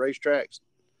ate at racetracks,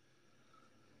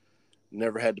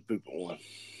 never had to poop at one.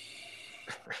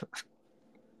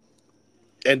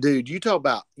 And dude, you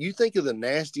think of the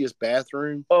nastiest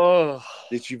bathroom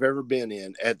that you've ever been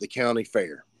in at the county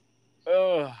fair.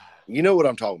 You know what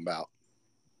I'm talking about.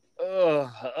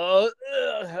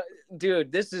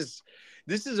 Dude, this is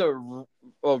a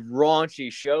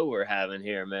raunchy show we're having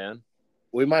here, man.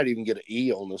 We might even get an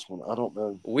E on this one. I don't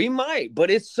know. We might, but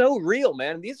it's so real,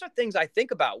 man. These are things I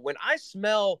think about. When I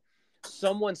smell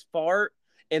someone's fart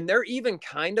and they're even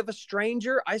kind of a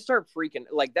stranger, I start freaking.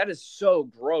 Like, that is so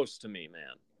gross to me,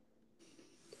 man.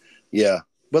 Yeah.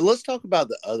 But let's talk about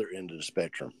the other end of the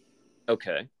spectrum.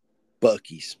 Okay.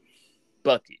 Buc-ee's.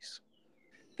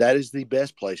 That is the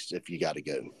best place if you got to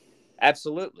go.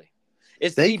 Absolutely.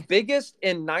 It's the biggest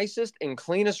and nicest and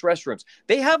cleanest restrooms.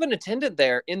 They have an attendant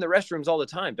there in the restrooms all the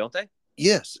time, don't they?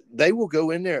 Yes, they will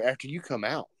go in there after you come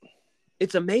out.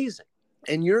 It's amazing.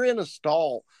 And you're in a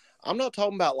stall. I'm not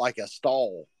talking about like a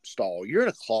stall. You're in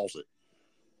a closet.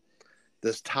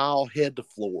 This tile head to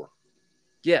floor.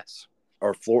 Yes.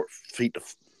 Or floor, feet to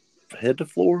head to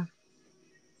floor.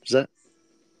 Is that?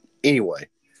 Anyway,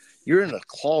 you're in a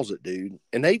closet, dude.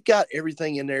 And they've got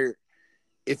everything in there.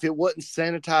 If it wasn't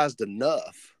sanitized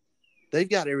enough, they've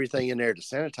got everything in there to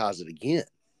sanitize it again.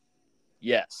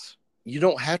 Yes. You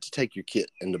don't have to take your kit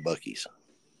into Buc-ee's.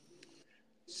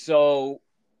 So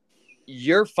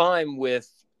you're fine with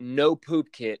no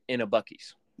poop kit in a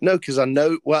Buc-ee's? No, because I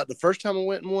know, well, the first time I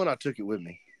went in one, I took it with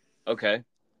me. Okay.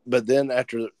 But then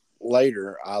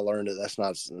later, I learned that that's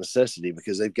not a necessity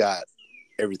because they've got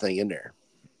everything in there.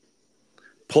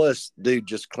 Plus, dude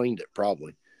just cleaned it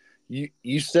probably.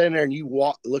 You stand there and you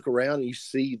look around and you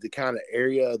see the kind of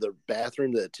area of the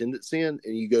bathroom the attendant's in,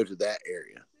 and you go to that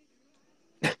area.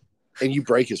 And you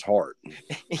break his heart.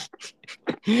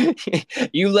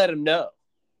 You let him know.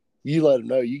 You let him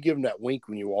know. You give him that wink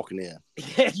when you're walking in.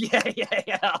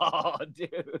 Yeah. Oh,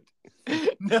 dude.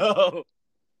 No.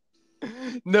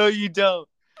 No, you don't.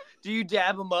 Do you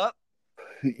dab him up?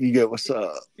 You go, what's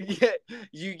up? Yeah.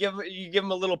 You give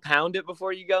him a little pound it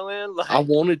before you go in? I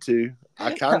wanted to.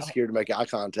 I kind of scared to make eye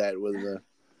contact with him.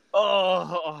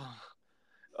 Oh.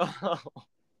 But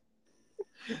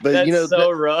that's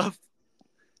so rough.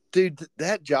 Dude,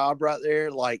 that job right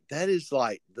there, like, that is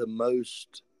like the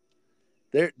most.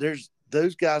 There's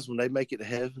those guys, when they make it to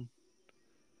heaven,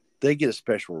 they get a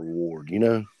special reward, you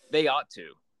know? They ought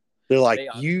to. They're like,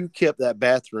 you kept that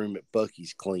bathroom at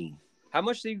Buc-ee's clean. How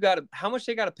much they got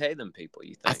to pay them people,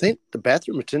 you think? I think the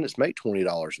bathroom attendants make $20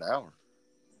 an hour.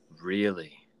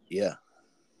 Really? Yeah.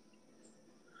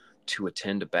 To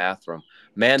attend a bathroom.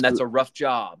 Man, that's a rough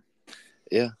job.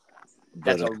 Yeah.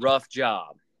 That's a rough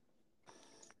job.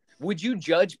 Would you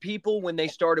judge people when they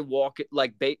started walking?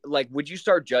 Like, would you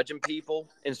start judging people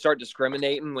and start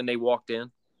discriminating when they walked in?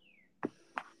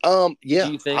 Yeah,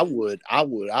 I would. I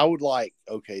would like,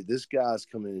 okay, this guy's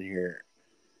coming in here.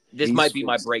 This might be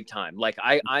my break time. Like,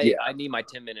 I need my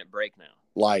 10-minute break now.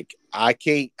 Like, I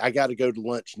got to go to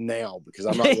lunch now because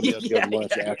I'm not going to be able to go to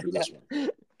lunch after this one.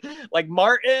 Like,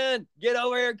 Martin, get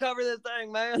over here and cover this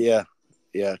thing, man.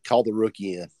 Yeah. Call the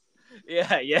rookie in.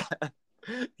 Yeah.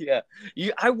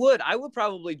 I would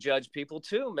probably judge people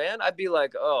too, man. I'd be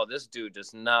like, oh, this dude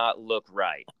does not look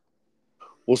right.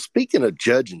 Well, speaking of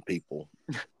judging people,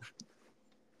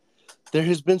 there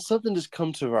has been something that's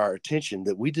come to our attention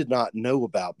that we did not know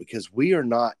about because we are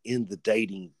not in the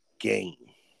dating game.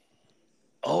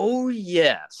 Oh,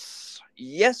 yes.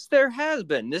 Yes, there has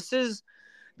been. This is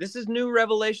new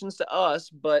revelations to us,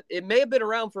 but it may have been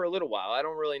around for a little while. I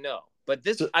don't really know. But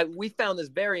we found this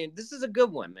this is a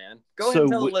good one, man. Go ahead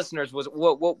and tell the listeners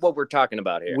what we're talking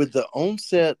about here. With the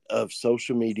onset of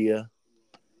social media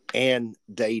and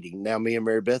dating, now me and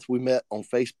Mary Beth, we met on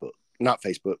Facebook. Not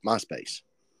Facebook, MySpace.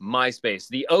 MySpace,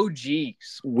 the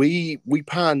OGs. We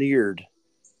pioneered,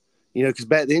 because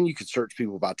back then you could search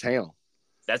people by town.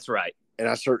 That's right. And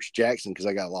I searched Jackson because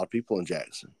I got a lot of people in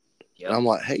Jackson. Yep. And I'm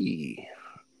like, hey,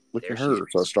 look at her.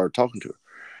 So I started talking to her.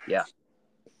 Yeah.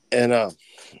 And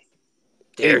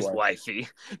there's wifey.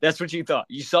 That's what you thought.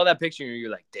 You saw that picture and you're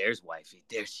like, there's wifey.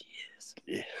 There she is.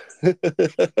 Yeah.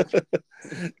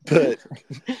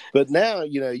 but now,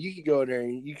 you can go in there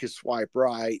and you can swipe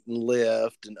right and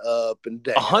left and up and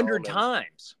down. 100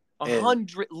 times.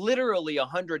 100, literally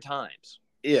 100 times.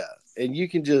 Yeah. And you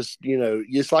can just,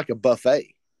 it's like a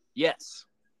buffet. Yes.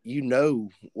 You know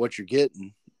what you're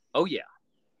getting. Oh, yeah.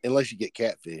 Unless you get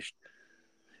catfished.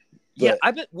 But,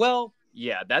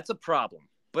 yeah, that's a problem.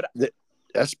 But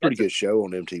that's a pretty good show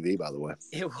on MTV, by the way.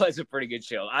 It was a pretty good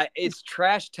show. It's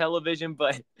trash television,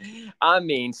 but I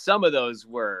mean, some of those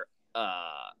were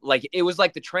it was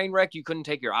like the train wreck you couldn't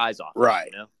take your eyes off.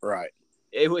 Right. Right.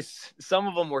 It was, some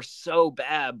of them were so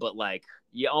bad, but like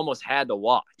you almost had to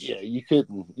watch. Yeah, you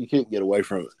couldn't get away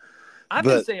from it. I've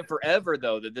been saying forever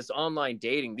though that this online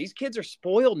dating, these kids are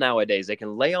spoiled nowadays. They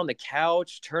can lay on the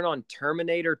couch, turn on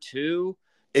Terminator 2,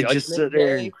 and just sit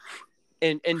there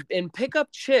and pick up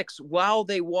chicks while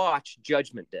they watch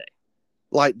Judgment Day.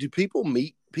 Like, do people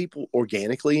meet people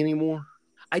organically anymore?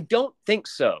 I don't think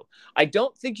so. I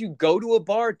don't think you go to a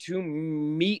bar to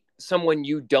meet someone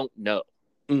you don't know.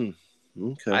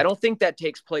 Okay. I don't think that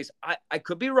takes place. I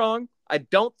could be wrong. I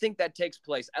don't think that takes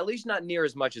place, at least not near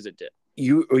as much as it did.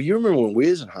 You remember when we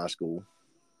was in high school?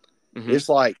 Mm-hmm. It's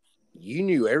like you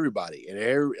knew everybody,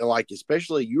 and like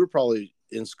especially you were probably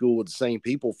in school with the same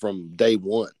people from day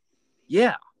one.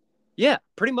 Yeah. Yeah,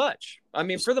 pretty much. I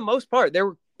mean, for the most part, there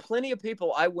were plenty of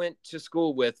people I went to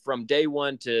school with from day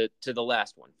one to the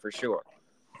last one, for sure.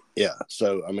 Yeah.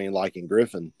 So, I mean, like in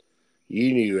Griffin,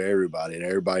 you knew everybody and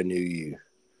everybody knew you.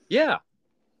 Yeah.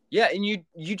 Yeah. And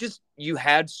you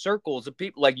had circles of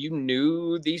people, like you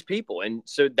knew these people. And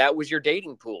so that was your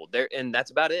dating pool there. And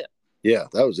that's about it. Yeah,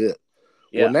 that was it.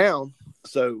 Yeah. Well, now,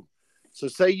 so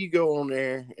say you go on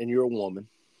there and you're a woman.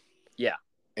 Yeah.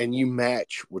 And you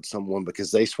match with someone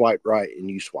because they swipe right and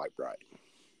you swipe right.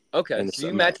 Okay. And So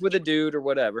you match with a dude or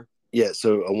whatever. Yeah.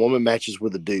 So a woman matches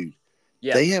with a dude.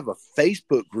 Yeah. They have a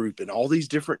Facebook group in all these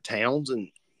different towns and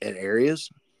areas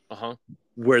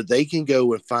where they can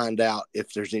go and find out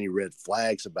if there's any red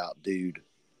flags about dude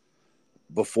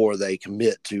before they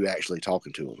commit to actually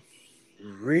talking to him.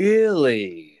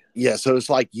 Really? Yeah. So it's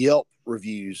like Yelp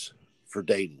reviews for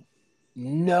dating.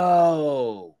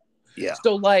 No. Yeah.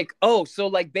 So like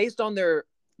based on their,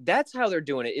 that's how they're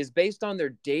doing it, is based on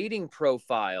their dating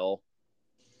profile.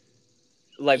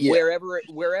 Like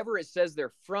wherever it says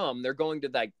they're from, they're going to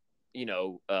like, you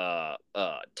know,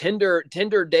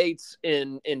 Tinder dates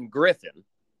in Griffin.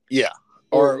 Yeah.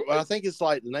 Or I think it's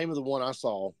like the name of the one I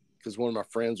saw, because one of my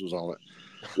friends was on it,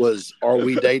 was are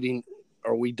we dating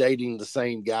the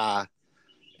same guy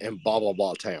in blah blah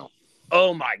blah town?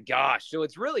 Oh my gosh. So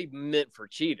it's really meant for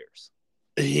cheaters.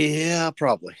 Yeah,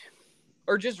 probably.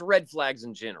 Or just red flags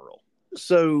in general.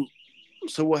 So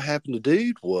what happened to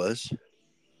dude was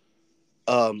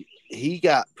he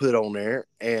got put on there,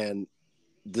 and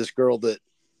this girl that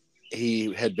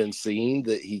he had been seeing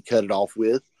that he cut it off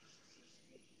with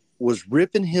was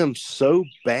ripping him so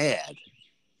bad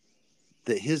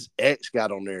that his ex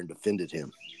got on there and defended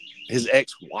him. His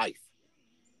ex-wife.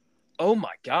 Oh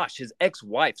my gosh, his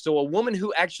ex-wife. So a woman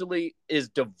who actually is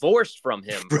divorced from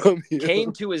him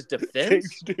came to his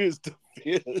defense?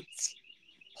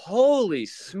 Holy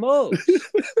smokes.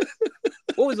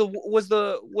 What was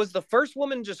the first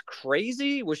woman just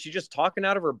crazy? Was she just talking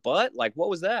out of her butt? Like, what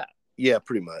was that? Yeah,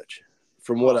 pretty much.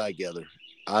 From what I gather.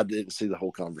 I didn't see the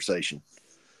whole conversation.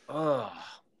 Oh.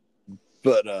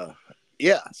 But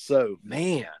yeah, so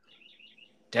man.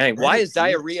 Dang, why is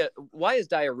diarrhea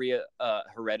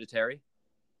hereditary?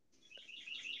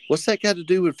 What's that got to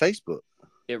do with Facebook?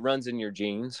 It runs in your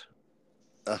genes.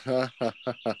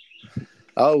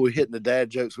 Oh, we're hitting the dad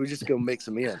jokes. We're just gonna mix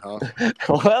them in, huh?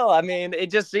 Well, I mean,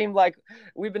 it just seemed like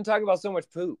we've been talking about so much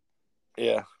poop.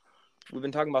 Yeah. We've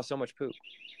been talking about so much poop.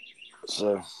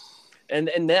 So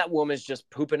and that woman's just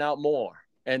pooping out more.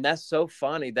 And that's so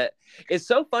funny that it's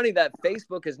so funny that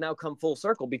Facebook has now come full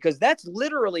circle, because that's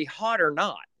literally Hot or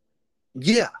Not.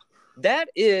 Yeah. That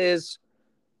is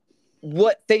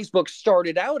what Facebook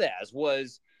started out as,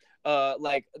 was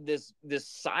like this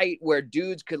site where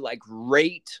dudes could like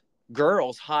rate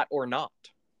girls hot or not.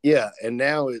 Yeah. And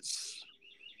now it's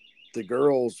the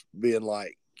girls being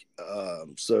like,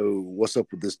 so what's up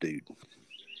with this dude?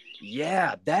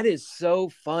 Yeah, that is so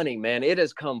funny, man. It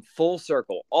has come full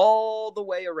circle all the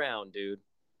way around, dude.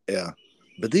 Yeah.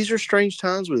 But these are strange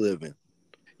times we live in.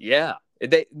 Yeah,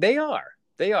 they are.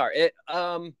 They are.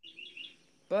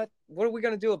 But what are we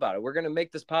going to do about it? We're going to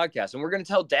make this podcast, and we're going to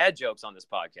tell dad jokes on this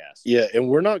podcast. Yeah, and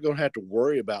we're not going to have to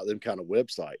worry about them kind of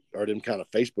website or them kind of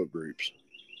Facebook groups.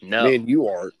 No. Man, you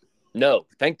aren't. No,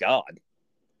 thank God.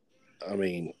 I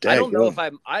mean, I don't know if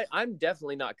I'm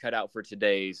definitely not cut out for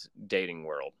today's dating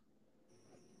world.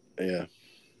 Yeah.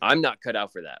 I'm not cut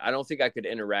out for that. I don't think I could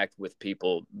interact with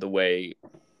people the way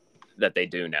that they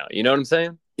do now. You know what I'm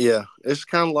saying? Yeah. It's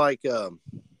kind of like,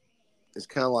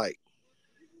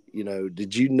 you know,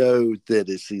 did you know that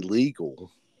it's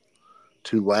illegal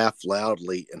to laugh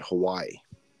loudly in Hawaii?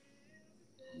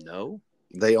 No.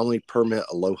 They only permit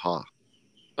aloha.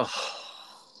 Oh,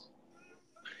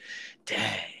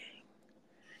 dang.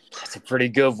 That's a pretty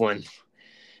good one.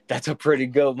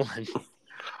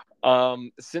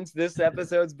 Since this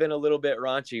episode's been a little bit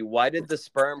raunchy, why did the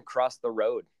sperm cross the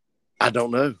road? I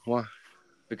don't know. Why?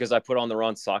 Because I put on the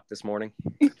wrong sock this morning.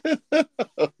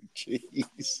 Oh,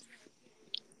 jeez.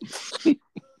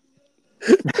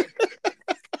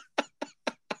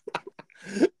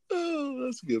 Oh,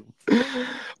 that's good.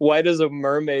 Why does a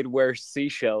mermaid wear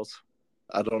seashells?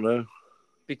 I don't know.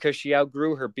 Because she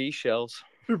outgrew her bee shells.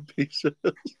 Her bee shells.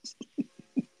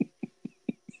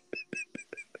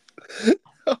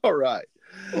 All right.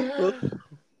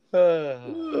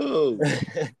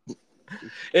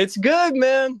 It's good,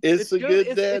 man. It's a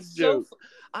good dad joke.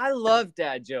 I love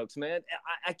dad jokes, man.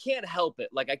 I can't help it.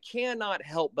 Like, I cannot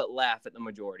help but laugh at the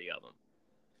majority of them.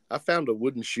 I found a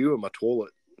wooden shoe in my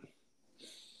toilet.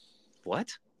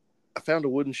 What? I found a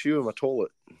wooden shoe in my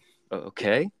toilet.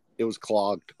 Okay. It was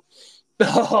clogged.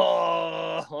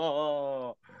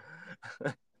 Oh.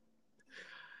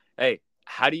 Hey,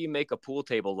 how do you make a pool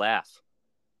table laugh?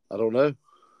 I don't know.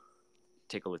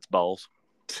 Tickle its balls.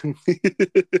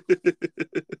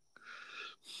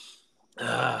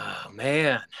 Oh,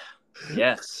 man.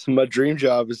 Yes. My dream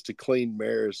job is to clean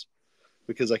mirrors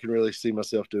because I can really see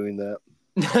myself doing that.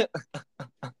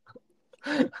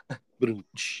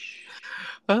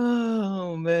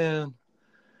 Oh, man.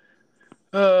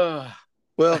 Well,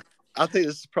 I think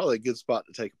this is probably a good spot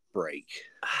to take a break.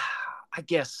 I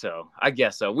guess so.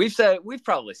 We've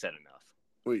probably said enough.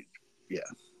 Yeah.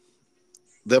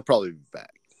 They'll probably be back.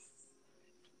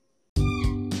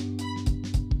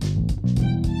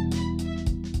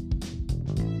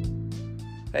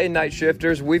 Hey, Night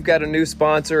Shifters, we've got a new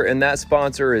sponsor, and that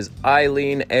sponsor is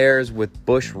Eileen Ayers with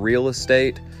Bush Real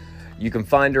Estate. You can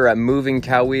find her at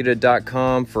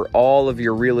movingcoweta.com for all of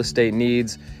your real estate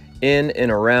needs in and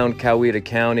around Coweta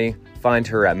County. Find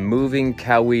her at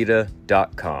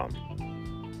movingcoweta.com.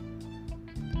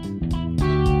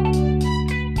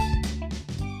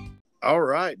 All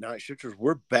right, Night Shifters,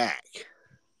 we're back.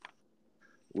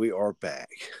 We are back.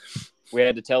 We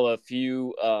had to tell a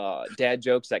few dad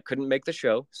jokes that couldn't make the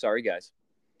show. Sorry, guys.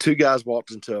 2 guys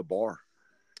walked into a bar.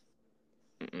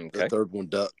 Okay. The third one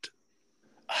ducked.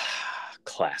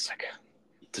 Classic.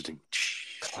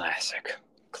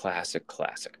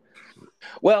 Classic.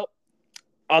 Well,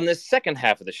 on this second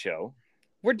half of the show,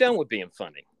 we're done with being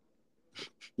funny.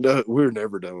 No, we're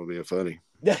never done with being funny.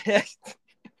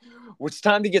 It's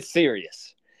time to get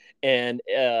serious. And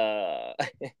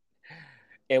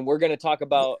and we're going to talk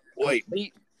about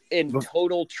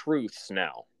total truths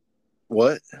now.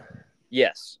 What?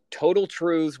 Yes, total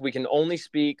truths. We can only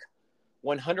speak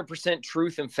 100%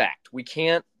 truth and fact. We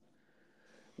can't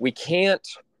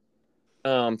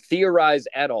theorize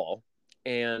at all.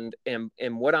 And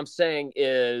what I'm saying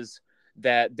is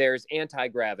that there's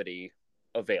anti-gravity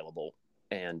available,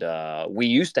 and we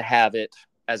used to have it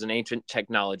as an ancient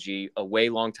technology a way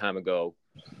long time ago,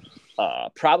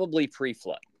 probably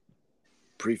pre-flood.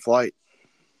 Pre-flight?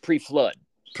 Pre-flood.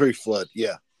 Pre-flood,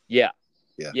 yeah. Yeah.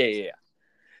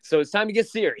 So it's time to get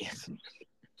serious.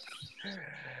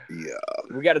 Yeah.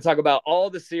 We got to talk about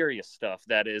all the serious stuff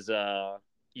that is,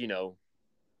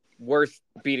 worth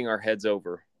beating our heads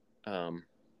over.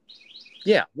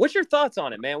 Yeah. What's your thoughts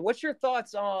on it, man? What's your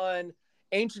thoughts on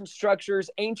ancient structures,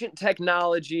 ancient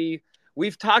technology?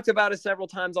 We've talked about it several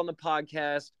times on the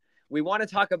podcast. We want to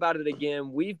talk about it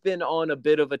again. We've been on a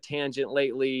bit of a tangent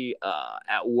lately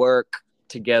at work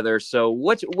together. So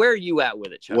where are you at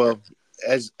with it, Chuck? Well,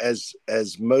 as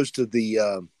most of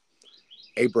the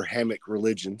Abrahamic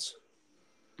religions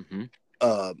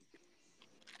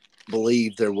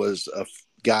believe there was a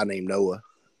guy named Noah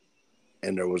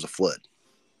and there was a flood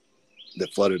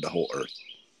that flooded the whole earth.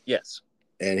 Yes.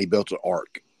 And he built an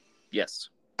ark. Yes.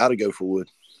 Out of gopher wood.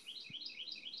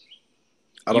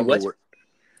 I don't know where.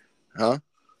 Huh?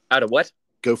 Out of what?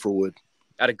 Gopher wood.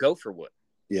 Out of gopher wood.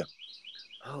 Yeah.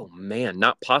 Oh man,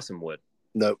 not possum wood.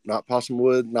 Nope, not possum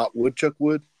wood, not woodchuck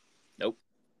wood. Nope.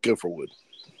 Gopher wood.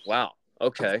 Wow.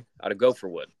 Okay. Out of gopher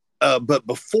wood. But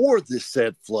before this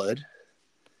said flood,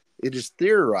 it is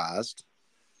theorized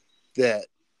that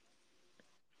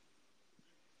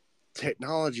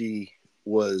technology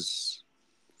was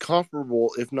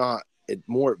comparable, if not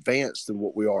more advanced than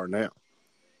what we are now.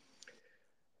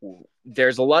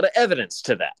 There's a lot of evidence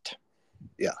to that.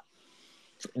 Yeah.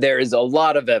 There is a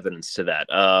lot of evidence to that.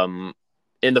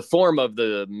 In the form of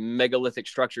the megalithic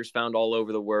structures found all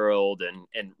over the world, and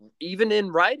even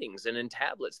in writings and in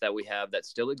tablets that we have that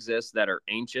still exist that are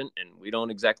ancient and we don't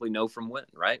exactly know from when,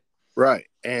 right? Right.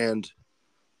 And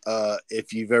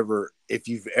if you've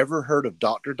ever heard of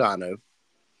Dr. Dino,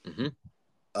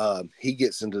 he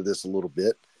gets into this a little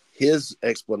bit. His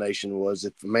explanation was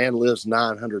if a man lives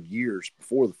 900 years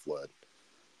before the flood,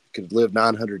 could live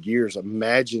 900 years.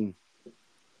 Imagine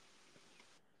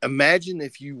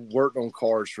if you worked on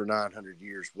cars for 900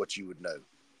 years, what you would know.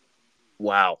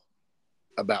 Wow.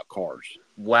 About cars.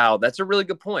 Wow. That's a really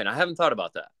good point. I haven't thought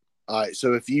about that. All right.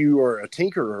 So if you are a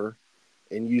tinkerer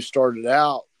and you started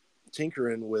out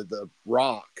tinkering with a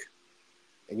rock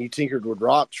and you tinkered with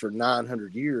rocks for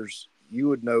 900 years, you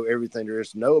would know everything there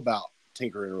is to know about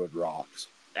tinkering with rocks.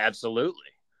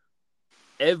 Absolutely.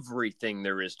 Everything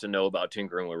there is to know about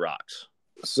tinkering with rocks.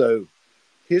 So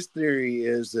his theory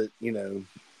is that,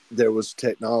 there was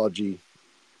technology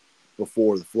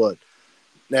before the flood.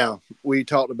 Now, we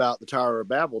talked about the Tower of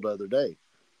Babel the other day.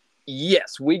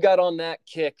 Yes, we got on that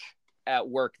kick at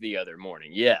work the other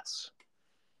morning. Yes.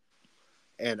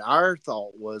 And our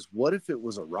thought was, what if it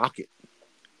was a rocket?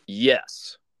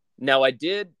 Yes. Now I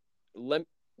did let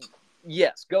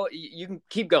yes, go. You can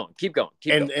keep going, keep going,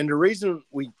 keep going. And the reason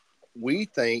we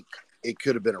think it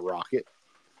could have been a rocket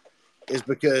is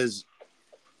because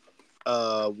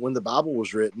when the Bible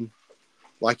was written,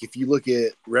 like if you look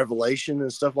at Revelation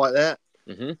and stuff like that,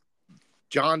 Mm-hmm.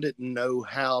 John didn't know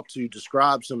how to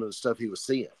describe some of the stuff he was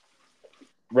seeing.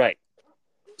 Right.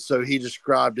 So he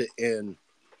described it in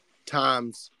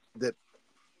times that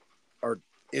are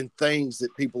in things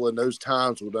that people in those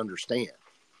times would understand.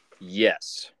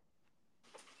 Yes.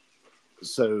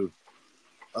 So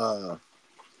a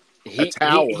He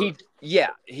tower,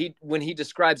 he when he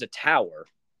describes a tower,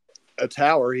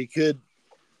 he could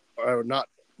or not.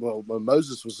 Well, when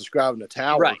Moses was describing a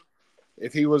tower, right?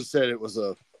 If he would have said it was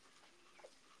a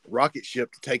rocket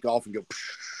ship to take off and go,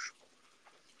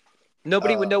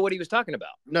 nobody would know what he was talking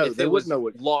about. No, if they it wouldn't was know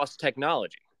what. lost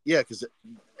technology. Yeah, because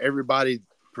everybody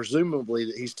presumably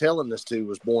that he's telling this to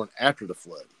was born after the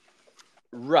flood.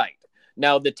 Right.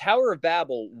 Now, the Tower of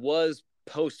Babel was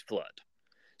post-flood.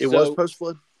 It was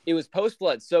post-flood? It was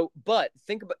post-flood. So, but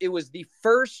think about it was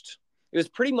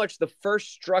pretty much the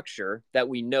first structure that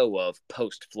we know of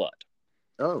post-flood.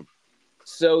 Oh.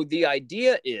 So the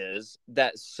idea is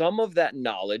that some of that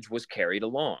knowledge was carried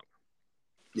along.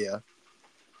 Yeah.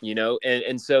 You know,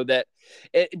 and so that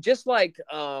just like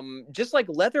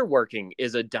leatherworking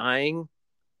is a dying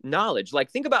knowledge.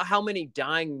 Like, think about how many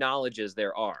dying knowledges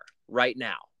there are right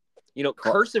now. You know,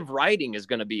 cursive writing is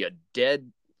going to be a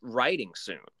dead writing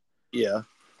soon. Yeah.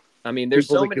 I mean, there's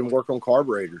people so that many can work on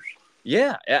carburetors.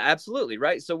 Yeah, absolutely.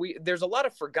 Right. So there's a lot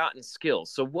of forgotten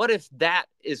skills. So what if that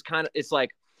is it's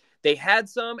like they had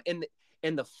some and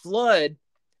the flood,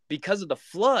 because of the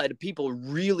flood, people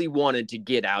really wanted to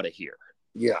get out of here.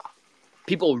 Yeah.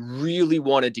 People really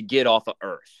wanted to get off of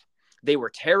Earth. They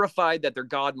were terrified that their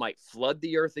God might flood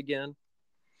the earth again.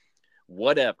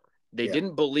 Whatever. They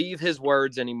didn't believe his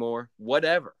words anymore.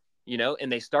 Whatever. You know,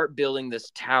 and they start building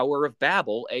this Tower of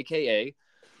Babel, aka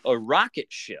a rocket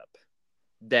ship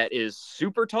that is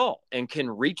super tall and can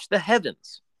reach the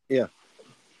heavens. Yeah.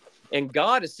 And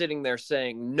God is sitting there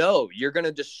saying, no, you're going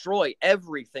to destroy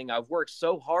everything I've worked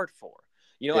so hard for.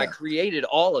 You know, I created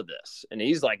all of this. And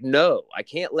he's like, no, I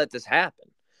can't let this happen.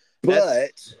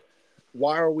 But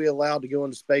why are we allowed to go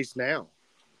into space now?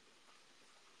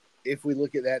 If we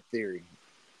look at that theory.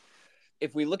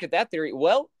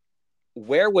 Well,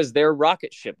 where was their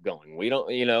rocket ship going? We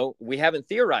don't, we haven't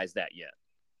theorized that yet.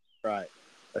 Right.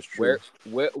 That's true.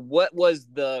 What was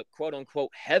the quote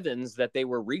unquote heavens that they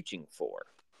were reaching for?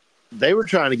 They were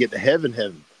trying to get to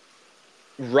heaven.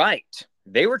 Right.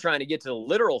 They were trying to get to the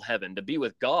literal heaven to be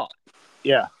with God.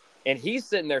 Yeah. And he's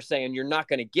sitting there saying, you're not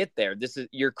going to get there.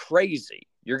 You're crazy.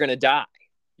 You're going to die.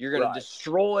 You're going to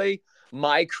destroy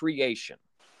my creation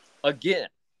again.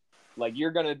 Like,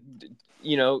 you're going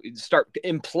to, start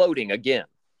imploding again.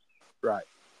 Right.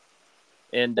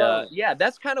 And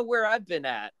that's kind of where I've been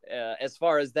at as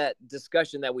far as that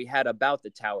discussion that we had about the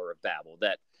Tower of Babel,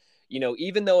 that,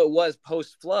 even though it was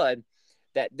post-flood,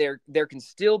 that there can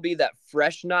still be that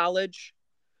fresh knowledge.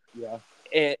 Yeah.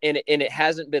 And it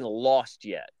hasn't been lost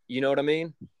yet. You know what I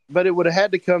mean? But it would have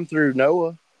had to come through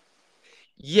Noah.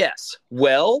 Yes.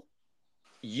 Well,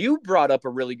 you brought up a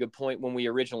really good point when we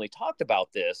originally talked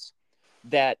about this,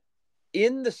 that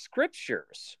in the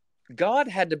scriptures, God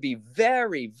had to be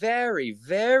very, very,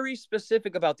 very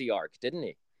specific about the ark, didn't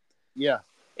he? Yeah.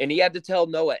 And he had to tell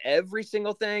Noah every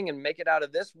single thing and make it out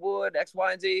of this wood, X,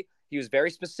 Y, and Z. He was very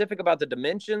specific about the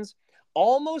dimensions,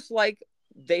 almost like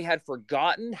they had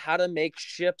forgotten how to make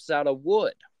ships out of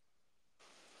wood.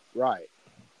 Right.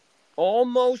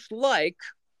 Almost like,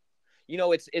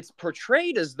 it's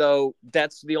portrayed as though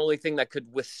that's the only thing that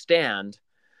could withstand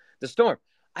the storm.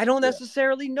 I don't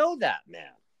necessarily know that,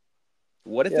 man.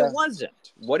 What if it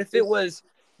wasn't? What if it was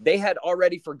they had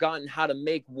already forgotten how to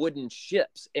make wooden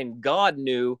ships, and God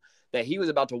knew that he was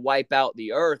about to wipe out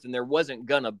the earth and there wasn't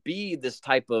going to be this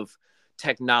type of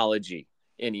technology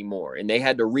anymore. And they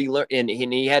had to relearn, and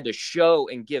he had to show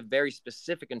and give very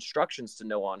specific instructions to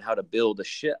Noah on how to build a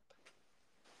ship.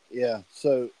 Yeah.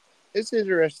 So it's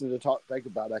interesting to think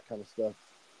about that kind of stuff.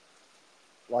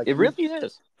 Like, it really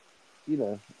is.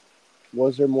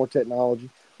 Was there more technology?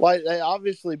 Well, they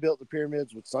obviously built the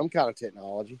pyramids with some kind of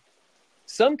technology.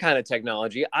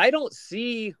 I don't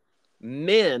see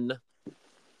men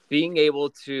being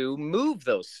able to move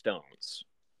those stones.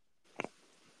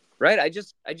 Right? I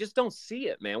just don't see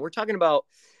it, man. We're talking about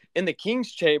in the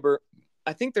King's Chamber.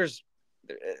 I think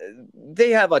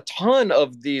they have a ton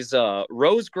of these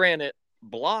rose granite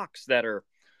blocks that are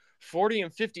 40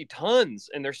 and 50 tons,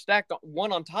 and they're stacked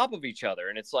one on top of each other.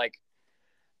 And it's like,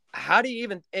 how do you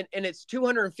even, and it's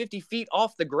 250 feet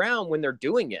off the ground when they're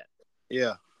doing it,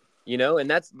 Yeah. and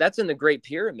that's in the Great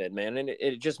Pyramid, man. And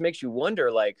it just makes you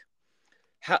wonder, like,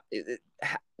 how,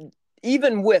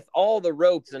 even with all the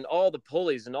ropes and all the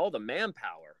pulleys and all the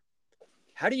manpower,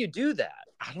 how do you do that?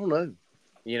 I don't know.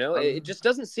 It just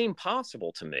doesn't seem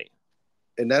possible to me.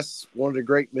 And that's one of the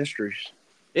great mysteries.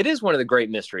 It is one of the great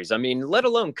mysteries. I mean, let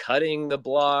alone cutting the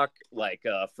block, like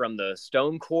from the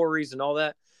stone quarries and all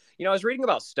that. I was reading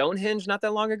about Stonehenge not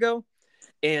that long ago,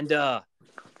 and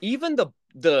even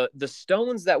the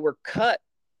stones that were cut,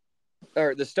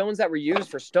 or the stones that were used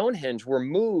for Stonehenge, were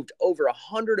moved over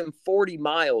 140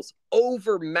 miles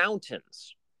over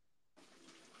mountains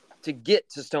to get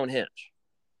to Stonehenge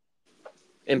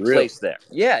and Really? place there.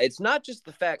 Yeah, it's not just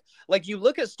the fact, like, you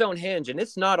look at Stonehenge and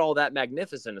it's not all that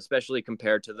magnificent, especially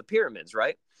compared to the pyramids,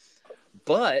 right?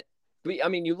 But I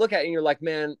mean, you look at it and you're like,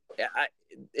 man,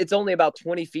 it's only about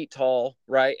 20 feet tall,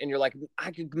 right? And you're like,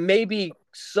 I could maybe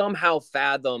somehow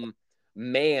fathom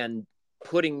man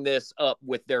putting this up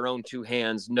with their own two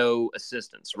hands, no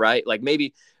assistance, right? Like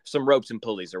maybe some ropes and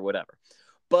pulleys or whatever.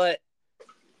 But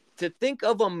to think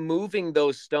of them moving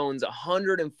those stones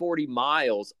 140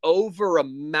 miles over a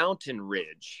mountain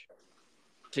ridge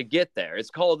to get there.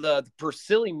 It's called the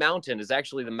Persili Mountain, is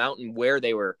actually the mountain where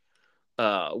they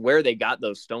got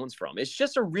those stones from. It's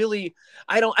just a really,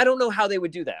 I don't know how they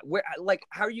would do that. Like,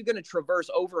 how are you going to traverse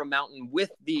over a mountain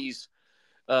with these?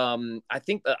 I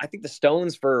think the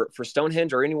stones for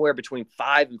Stonehenge are anywhere between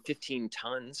 5 and 15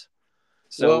 tons.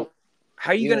 So Well,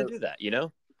 how are you going to do that?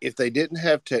 If they didn't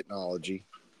have technology,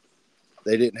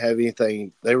 they didn't have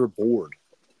anything. They were bored.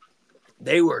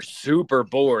 They were super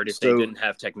bored if they didn't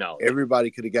have technology. Everybody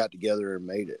could have got together and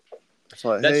made it. It's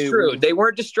like, that's true. They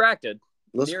weren't distracted.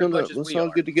 Let's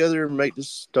all get together and make this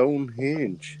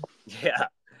Stonehenge. Yeah,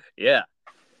 yeah.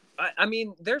 I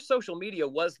mean, their social media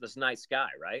was this night sky,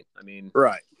 right? I mean,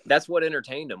 right. That's what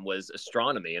entertained them, was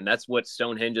astronomy, and that's what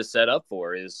Stonehenge is set up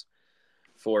for. Is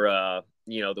for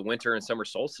the winter and summer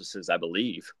solstices, I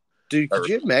believe. Dude, could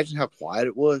you imagine how quiet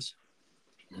it was?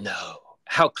 No.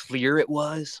 How clear it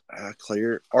was?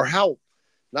 Clear. Or how,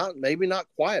 maybe not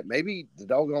quiet. Maybe the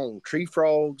doggone tree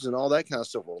frogs and all that kind of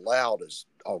stuff were loud as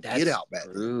get out back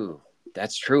then.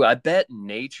 That's true. I bet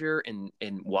nature and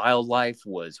wildlife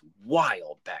was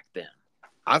wild back then.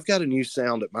 I've got a new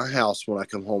sound at my house when I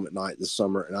come home at night this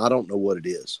summer, and I don't know what it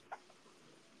is.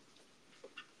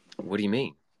 What do you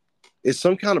mean? It's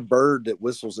some kind of bird that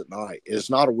whistles at night. It's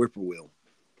not a whippoorwill.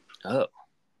 Oh.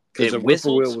 Because a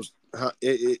whippoorwill was...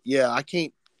 yeah, I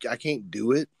can't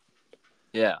do it.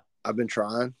 Yeah, I've been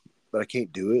trying, but I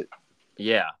can't do it.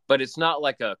 Yeah, but it's not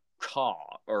like a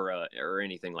caw or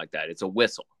anything like that. It's a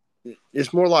whistle.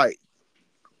 It's more like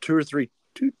 2 or 3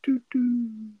 toot toot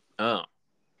toot. Oh,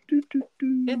 toot, toot,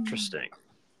 toot. Interesting.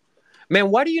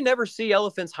 Man, why do you never see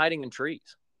elephants hiding in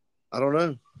trees? I don't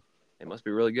know. They must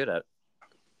be really good at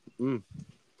it.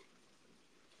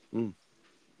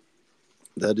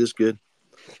 That is good.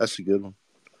 That's a good one.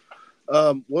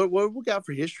 What we got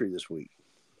for history this week?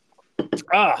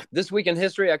 This week in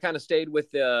history, I kind of stayed with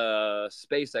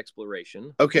space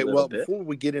exploration. Okay, well, before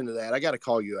we get into that, I got to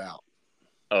call you out.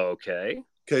 Okay.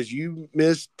 Because you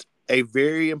missed a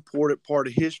very important part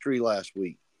of history last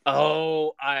week.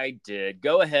 Oh, I did.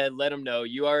 Go ahead, let them know.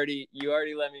 You already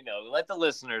let me know. Let the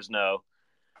listeners know.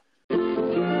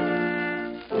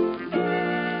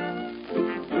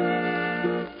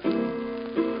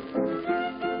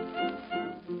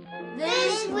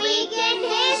 This week in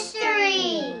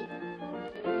history.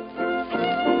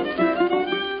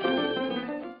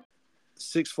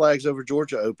 Six Flags Over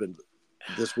Georgia opened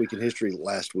this week in history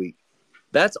last week.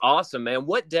 That's awesome, man.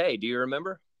 What day? Do you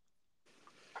remember?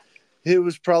 It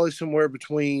was probably somewhere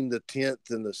between the 10th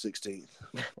and the 16th.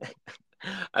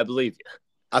 I believe you.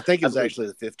 I think it's actually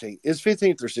the 15th. It's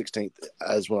 15th or 16th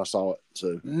is when I saw it.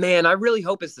 So, man, I really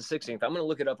hope it's the 16th. I'm going to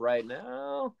look it up right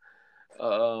now.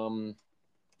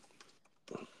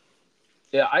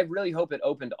 Yeah, I really hope it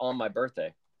opened on my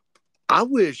birthday. I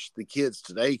wish the kids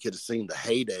today could have seen the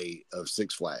heyday of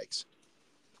Six Flags.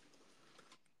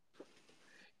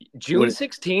 June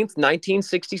 16th,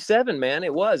 1967, man.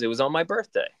 It was on my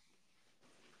birthday.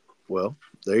 Well,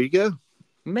 there you go.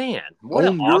 Man, what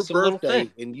an awesome little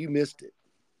thing. And you missed it.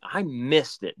 I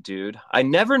missed it, dude. I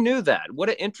never knew that. What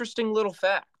an interesting little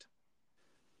fact.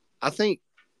 I think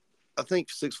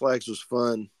Six Flags was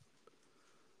fun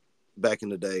back in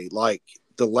the day. Like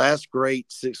the last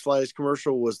great Six Flags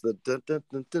commercial was the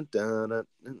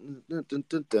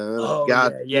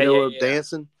guy,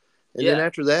 dancing. And then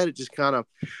after that, it just kind of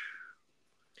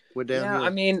went downhill. Yeah, I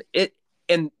mean,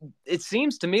 And it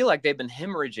seems to me like they've been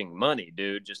hemorrhaging money,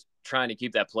 dude, just trying to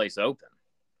keep that place open.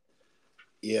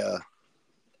 Yeah,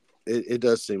 it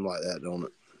does seem like that, don't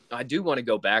it? I do want to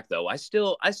go back though. I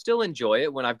still enjoy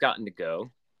it when I've gotten to go.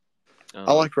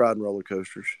 I like riding roller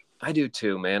coasters. I do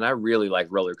too, man. I really like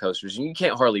roller coasters, and you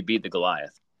can't hardly beat the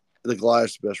Goliath. The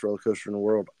Goliath's the best roller coaster in the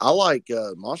world. I like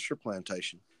Monster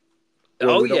Plantation.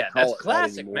 Well, yeah, that's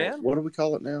classic, man. What do we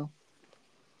call it now?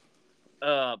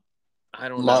 I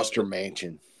don't know. Monster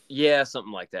Mansion. Yeah,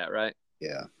 something like that, right?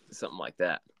 Yeah. Something like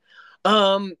that.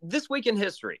 This week in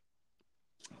history.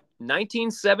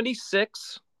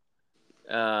 1976,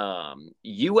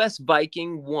 U.S.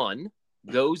 Viking 1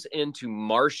 goes into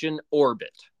Martian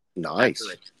orbit. Nice.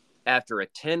 After a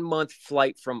 10-month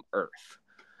flight from Earth.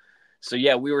 So,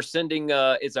 yeah, we were sending,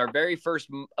 it's our very first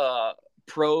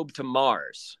probe to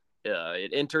Mars.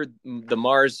 It entered the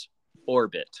Mars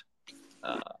orbit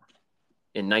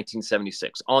in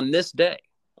 1976 on this day,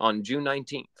 on June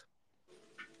 19th.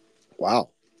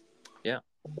 Wow. Yeah.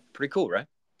 Pretty cool, right?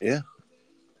 Yeah.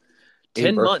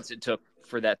 10 months it took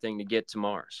for that thing to get to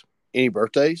Mars. Any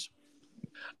birthdays?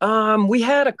 We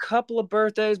had a couple of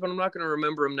birthdays, but I'm not going to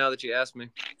remember them now that you asked me.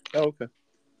 Oh, okay.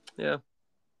 Yeah.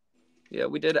 Yeah,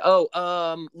 we did.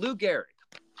 Lou Gehrig.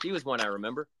 He was one I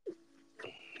remember.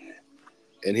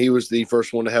 And he was the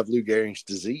first one to have Lou Gehrig's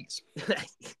disease.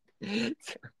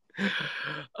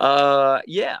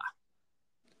 Yeah.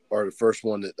 Or the first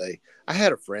one that I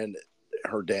had a friend that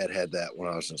her dad had that when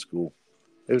I was in school.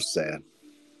 It was sad.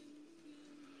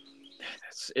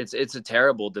 It's a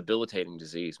terrible, debilitating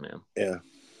disease, man. Yeah.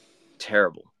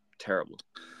 Terrible.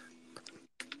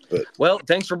 But, well,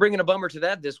 thanks for bringing a bummer to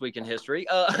that this week in history.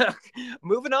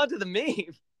 Moving on to the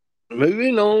meme.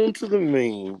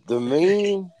 The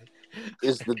meme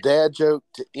is the dad joke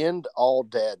to end all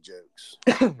dad jokes.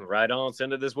 Right on.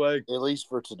 Send it this way. At least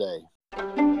for today.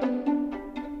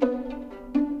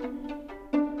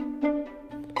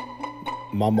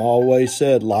 Mama always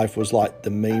said life was like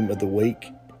the meme of the week.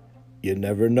 You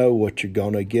never know what you're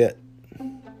going to get.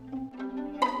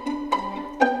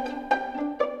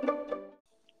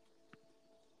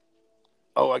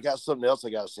 Oh, I got something else I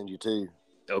got to send you too.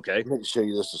 Okay. I'm going to show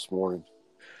you this morning.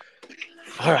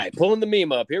 All right, pulling the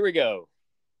meme up. Here we go.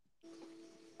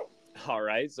 All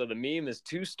right, so the meme is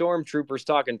two stormtroopers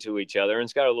talking to each other, and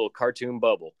it's got a little cartoon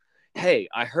bubble. Hey,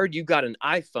 I heard you got an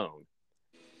iPhone.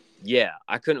 Yeah,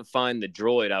 I couldn't find the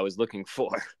droid I was looking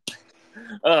for.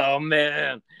 Oh,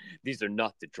 man. These are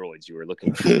not the droids you were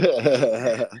looking for.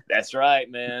 That's right,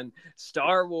 man.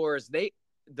 Star Wars,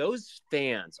 those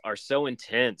fans are so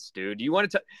intense, dude. You want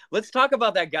to let's talk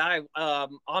about that guy,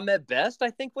 Ahmed Best,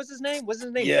 I think was his name. Was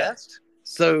his name Best?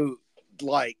 So,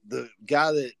 like, the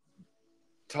guy that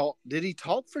did he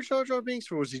talk for Jar Jar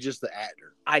Binks, or was he just the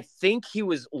actor? I think he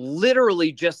was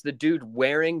literally just the dude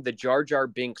wearing the Jar Jar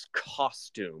Binks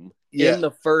costume in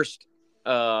the first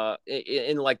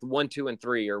in like 1, 2, and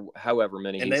 3 or however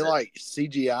many. And they like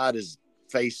CGI'd his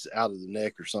face out of the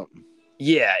neck or something.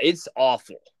 Yeah, it's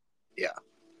awful. Yeah.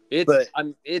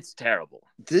 It's terrible.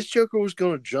 This Joker was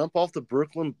going to jump off the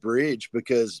Brooklyn Bridge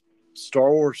because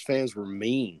Star Wars fans were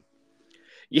mean.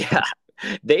 Yeah.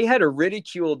 They had to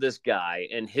ridicule this guy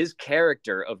and his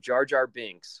character of Jar Jar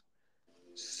Binks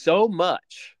so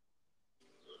much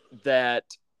that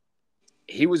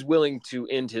he was willing to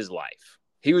end his life.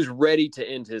 He was ready to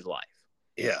end his life.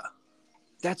 Yeah.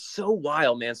 That's so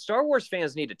wild, man. Star Wars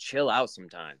fans need to chill out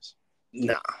sometimes.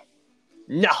 No.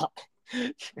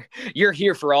 You're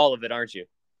here for all of it, aren't you?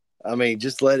 I mean,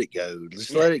 just let it go.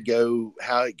 Just let it go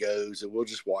how it goes, and we'll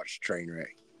just watch the train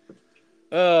wreck.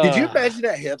 Did you imagine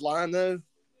that headline, though?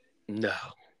 No.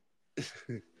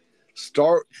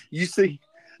 You see,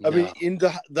 I mean, in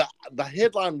the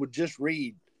headline would just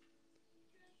read,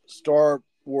 Star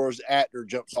Wars actor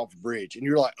jumps off a bridge, and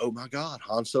you're like, oh my God,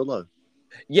 Han Solo.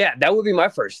 Yeah, that would be my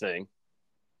first thing.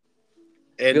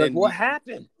 And then, what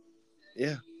happened?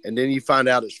 Yeah. And then you find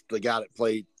out it's the guy that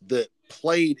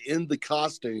played in the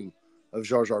costume of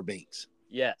Jar Jar Binks.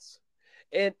 Yes.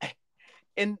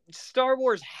 And Star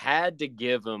Wars had to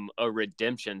give him a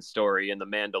redemption story in The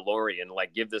Mandalorian,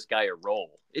 like give this guy a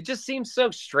role. It just seems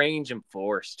so strange and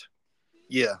forced.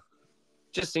 Yeah.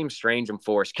 Just seems strange and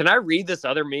forced. Can I read this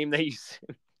other meme that you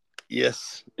sent?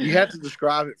 Yes. You have to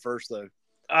describe it first, though.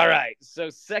 All right.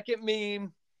 So second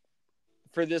meme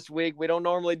for this week. We don't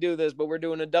normally do this, but we're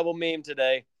doing a double meme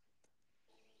today.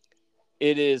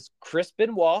 It is Chris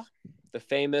Benoit, the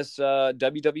famous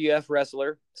WWF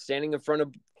wrestler, standing in front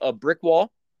of a brick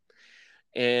wall,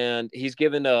 and he's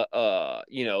given a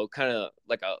kind of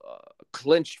like a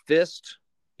clenched fist,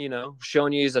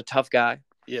 showing you he's a tough guy.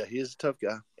 Yeah, he is a tough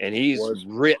guy. And he's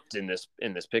ripped in this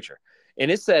picture.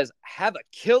 And it says, "Have a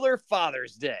killer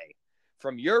Father's Day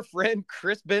from your friend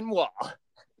Chris Benoit."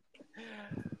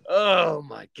 Oh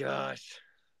my gosh.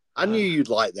 I knew you'd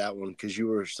like that one because you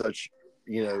were such,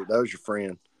 that was your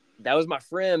friend. That was my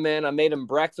friend, man. I made him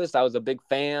breakfast. I was a big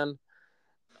fan.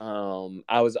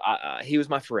 He was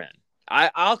my friend.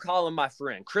 I'll call him my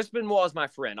friend. Chris Benoit is my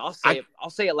friend. I'll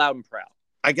say it loud and proud.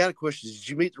 I got a question. Did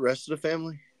you meet the rest of the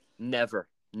family? Never.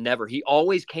 He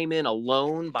always came in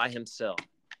alone by himself.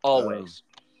 Always.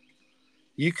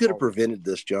 You could have prevented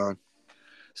this, John.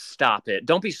 Stop it.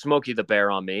 Don't be Smokey the Bear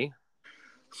on me.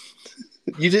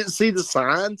 You didn't see the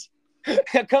signs?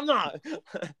 Come on.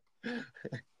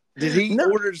 Did he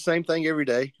order the same thing every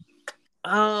day?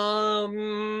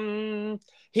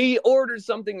 He ordered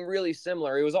something really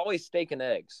similar. It was always steak and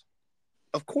eggs.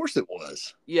 Of course it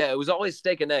was. Yeah, it was always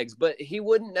steak and eggs, but he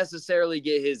wouldn't necessarily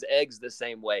get his eggs the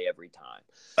same way every time.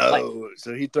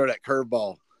 So he'd throw that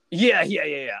curveball. Yeah.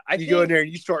 Go in there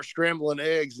and you start scrambling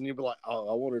eggs and you'd be like, "Oh,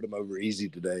 I wanted them over easy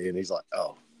today." And he's like,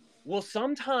 "Oh." Well,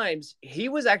 sometimes he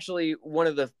was actually one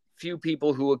of the few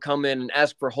people who would come in and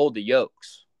ask for hold the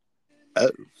yolks. Oh.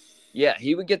 Yeah,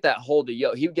 he would get that hold the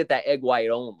yolk. He would get that egg white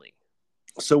only.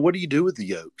 So what do you do with the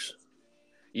yolks?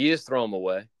 You just throw them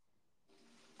away.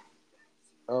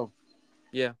 Oh.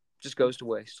 Yeah, just goes to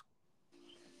waste.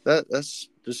 That's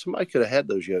just somebody could have had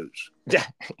those yolks.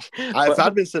 If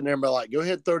I'd been sitting there and be like, "Go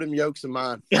ahead, throw them yolks in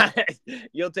mine."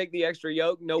 You'll take the extra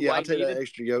yolk, no white. I'll take that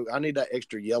extra yolk. I need that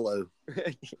extra yellow.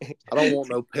 I don't want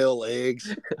no pale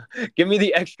eggs. Give me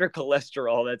the extra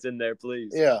cholesterol that's in there,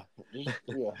 please. Yeah.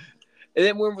 And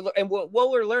then what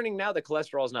we're learning now, the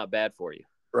cholesterol is not bad for you.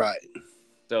 Right.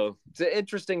 So it's an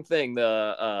interesting thing,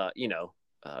 growing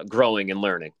and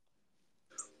learning.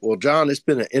 Well, John, it's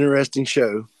been an interesting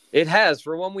show. It has.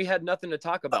 For one, we had nothing to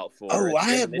talk about for. I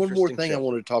had one more thing I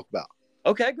wanted to talk about.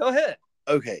 Okay, go ahead.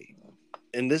 Okay.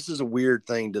 And this is a weird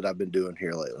thing that I've been doing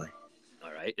here lately.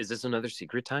 All right. Is this another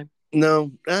secret time?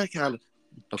 No, kind of.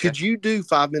 Okay. Could you do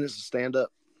 5 minutes of stand-up?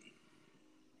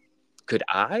 Could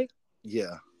I?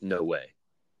 Yeah. No way.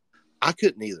 I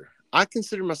couldn't either. I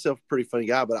consider myself a pretty funny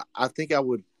guy, but I think I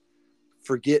would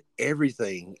forget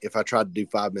everything if I tried to do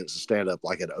 5 minutes of stand-up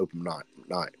like at an open night.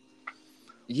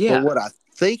 Yeah. But what I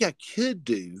think I could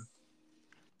do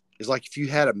is like if you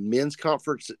had a men's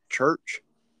conference at church.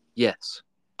 Yes.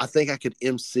 I think I could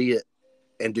MC it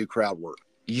and do crowd work.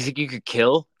 You think you could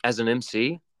kill as an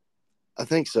MC? I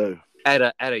think so.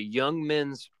 At a young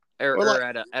men's or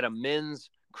at a men's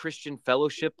Christian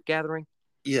fellowship gathering?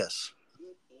 Yes.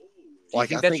 Do you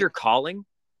think that's your calling?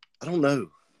 I don't know.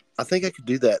 I think I could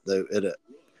do that though.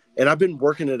 And I've been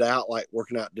working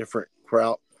out different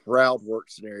crowd work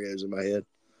scenarios in my head.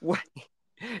 What?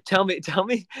 Tell me a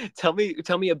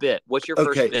bit. What's your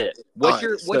first bit? What's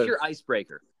your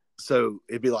icebreaker? So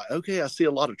it'd be like, okay, I see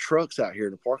a lot of trucks out here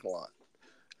in the parking lot.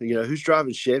 Who's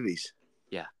driving Chevys?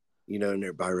 Yeah. And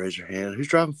everybody raise their hand. Who's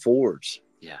driving Fords?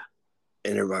 Yeah.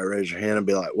 And everybody raise their hand and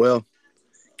be like, well,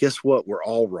 guess what? We're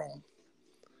all wrong.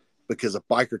 Because a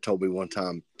biker told me one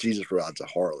time Jesus rides a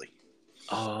Harley.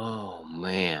 Oh,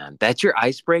 man. That's your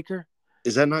icebreaker?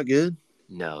 Is that not good?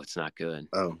 No, it's not good.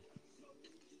 Oh.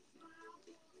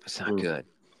 It's not good.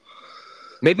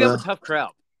 Maybe I'm a tough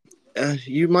crowd.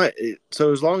 You might.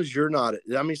 So as long as you're not,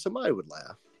 somebody would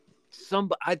laugh.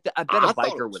 I bet a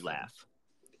biker would laugh.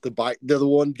 The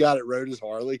one guy that rode his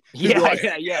Harley.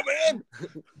 Yeah, yeah, man.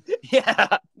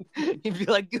 Yeah. He'd be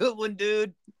like, "Good one,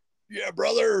 dude." Yeah,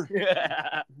 brother.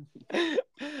 Yeah.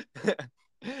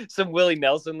 Some Willie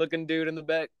Nelson looking dude in the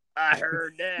back. I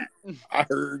heard that.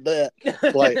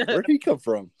 Like, where'd he come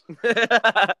from?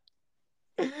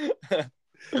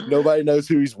 Nobody knows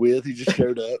who he's with. He just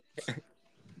showed up.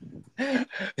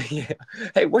 Yeah.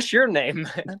 Hey, what's your name,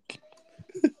 man?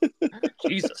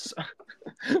 Jesus.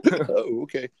 Oh,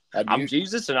 okay. I'm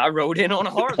Jesus, and I rode in on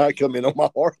a Harley. I come in on my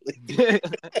Harley.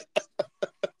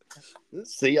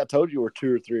 See, I told you we're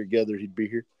 2 or 3 together. He'd be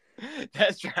here.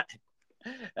 That's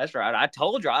right. I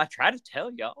told you. I tried to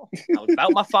tell y'all. I was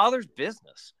about my father's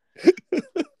business.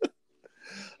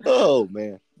 Oh,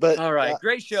 man. But all right.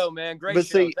 Great show, man. Great but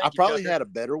show. See, I probably had a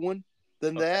better one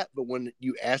than that. But when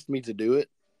you asked me to do it,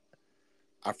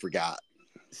 I forgot.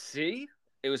 See?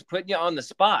 It was putting you on the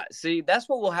spot. See, that's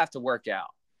what we'll have to work out.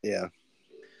 Yeah.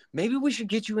 Maybe we should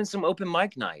get you in some open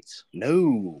mic nights.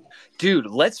 No. Dude,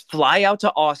 let's fly out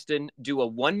to Austin, do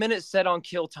a 1-minute set on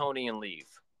Kill Tony, and leave.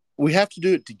 We have to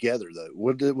do it together, though.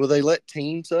 Will they let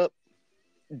teams up?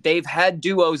 They've had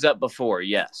duos up before,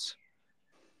 yes.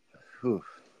 Whew,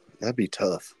 that'd be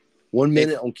tough. 1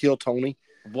 minute on Kill Tony.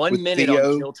 1 minute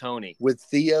on Kill Tony. With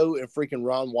Theo and freaking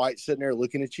Ron White sitting there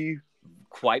looking at you?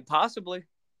 Quite possibly.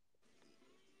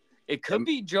 It could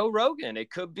be Joe Rogan. It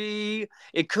could be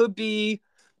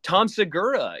Tom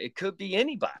Segura. It could be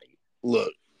anybody.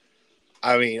 Look,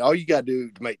 I mean, all you got to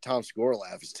do to make Tom Segura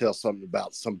laugh is tell something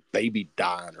about some baby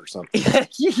dying or something.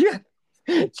 Yeah.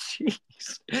 Jeez.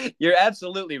 You're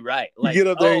absolutely right. Like, you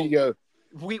get up there and you go,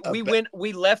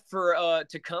 we left for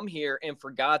to come here and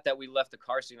forgot that we left the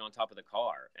car seat on top of the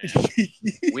car.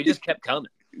 And we just kept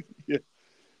coming.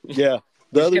 Yeah.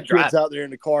 The other kid's out there in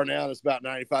the car now, and it's about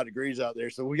 95 degrees out there,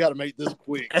 so we got to make this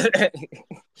quick.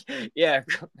 Yeah.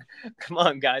 Come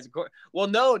on, guys. Well,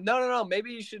 no.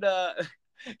 Maybe you should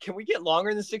can we get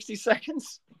longer than 60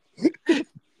 seconds?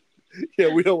 Yeah,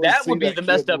 we don't. That would be the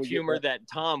messed up humor that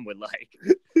Tom would like.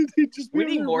 We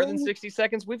need more than 60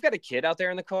 seconds. We've got a kid out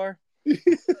there in the car.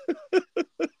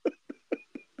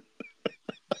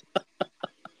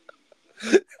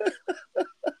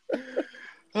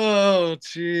 Oh,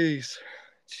 jeez.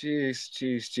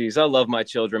 I love my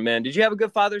children, man. Did you have a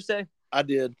good Father's Day? I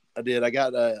did. I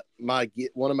got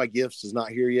one of my gifts is not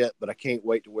here yet, but I can't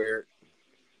wait to wear it.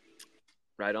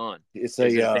 Right on. It's a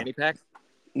fanny pack?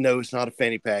 No, it's not a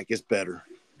fanny pack. It's better.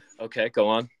 Okay, go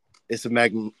on. It's a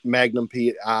Magnum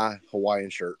P.I. Hawaiian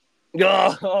shirt.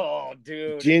 Oh,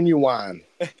 dude. Genuine.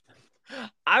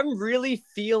 I'm really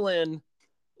feeling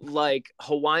like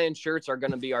Hawaiian shirts are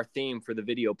going to be our theme for the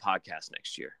video podcast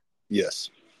next year. Yes.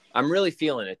 I'm really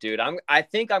feeling it, dude. I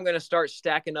think I'm going to start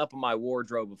stacking up my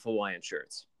wardrobe of Hawaiian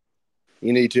shirts.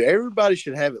 You need to. Everybody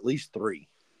should have at least 3.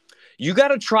 You got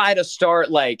to try to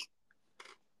start, like,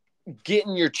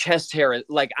 getting your chest hair.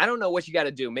 Like, I don't know what you got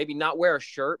to do. Maybe not wear a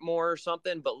shirt more or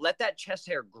something, but let that chest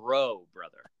hair grow,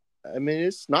 brother. I mean,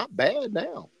 it's not bad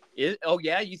now. Oh,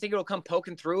 yeah? You think it'll come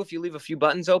poking through if you leave a few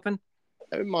buttons open?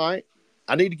 It might.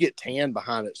 I need to get tan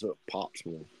behind it so it pops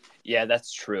more. Yeah,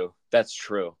 that's true.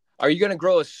 Are you going to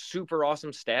grow a super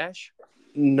awesome stash?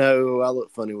 No, I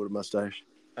look funny with a mustache.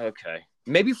 Okay.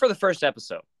 Maybe for the first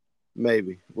episode.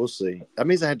 Maybe. We'll see. That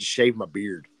means I had to shave my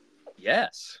beard.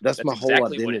 Yes. That's my whole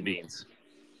exactly identity. What it means.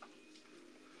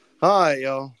 All right,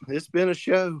 y'all. It's been a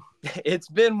show. It's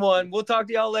been one. We'll talk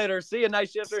to y'all later. See you, Night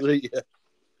Shifters. See ya.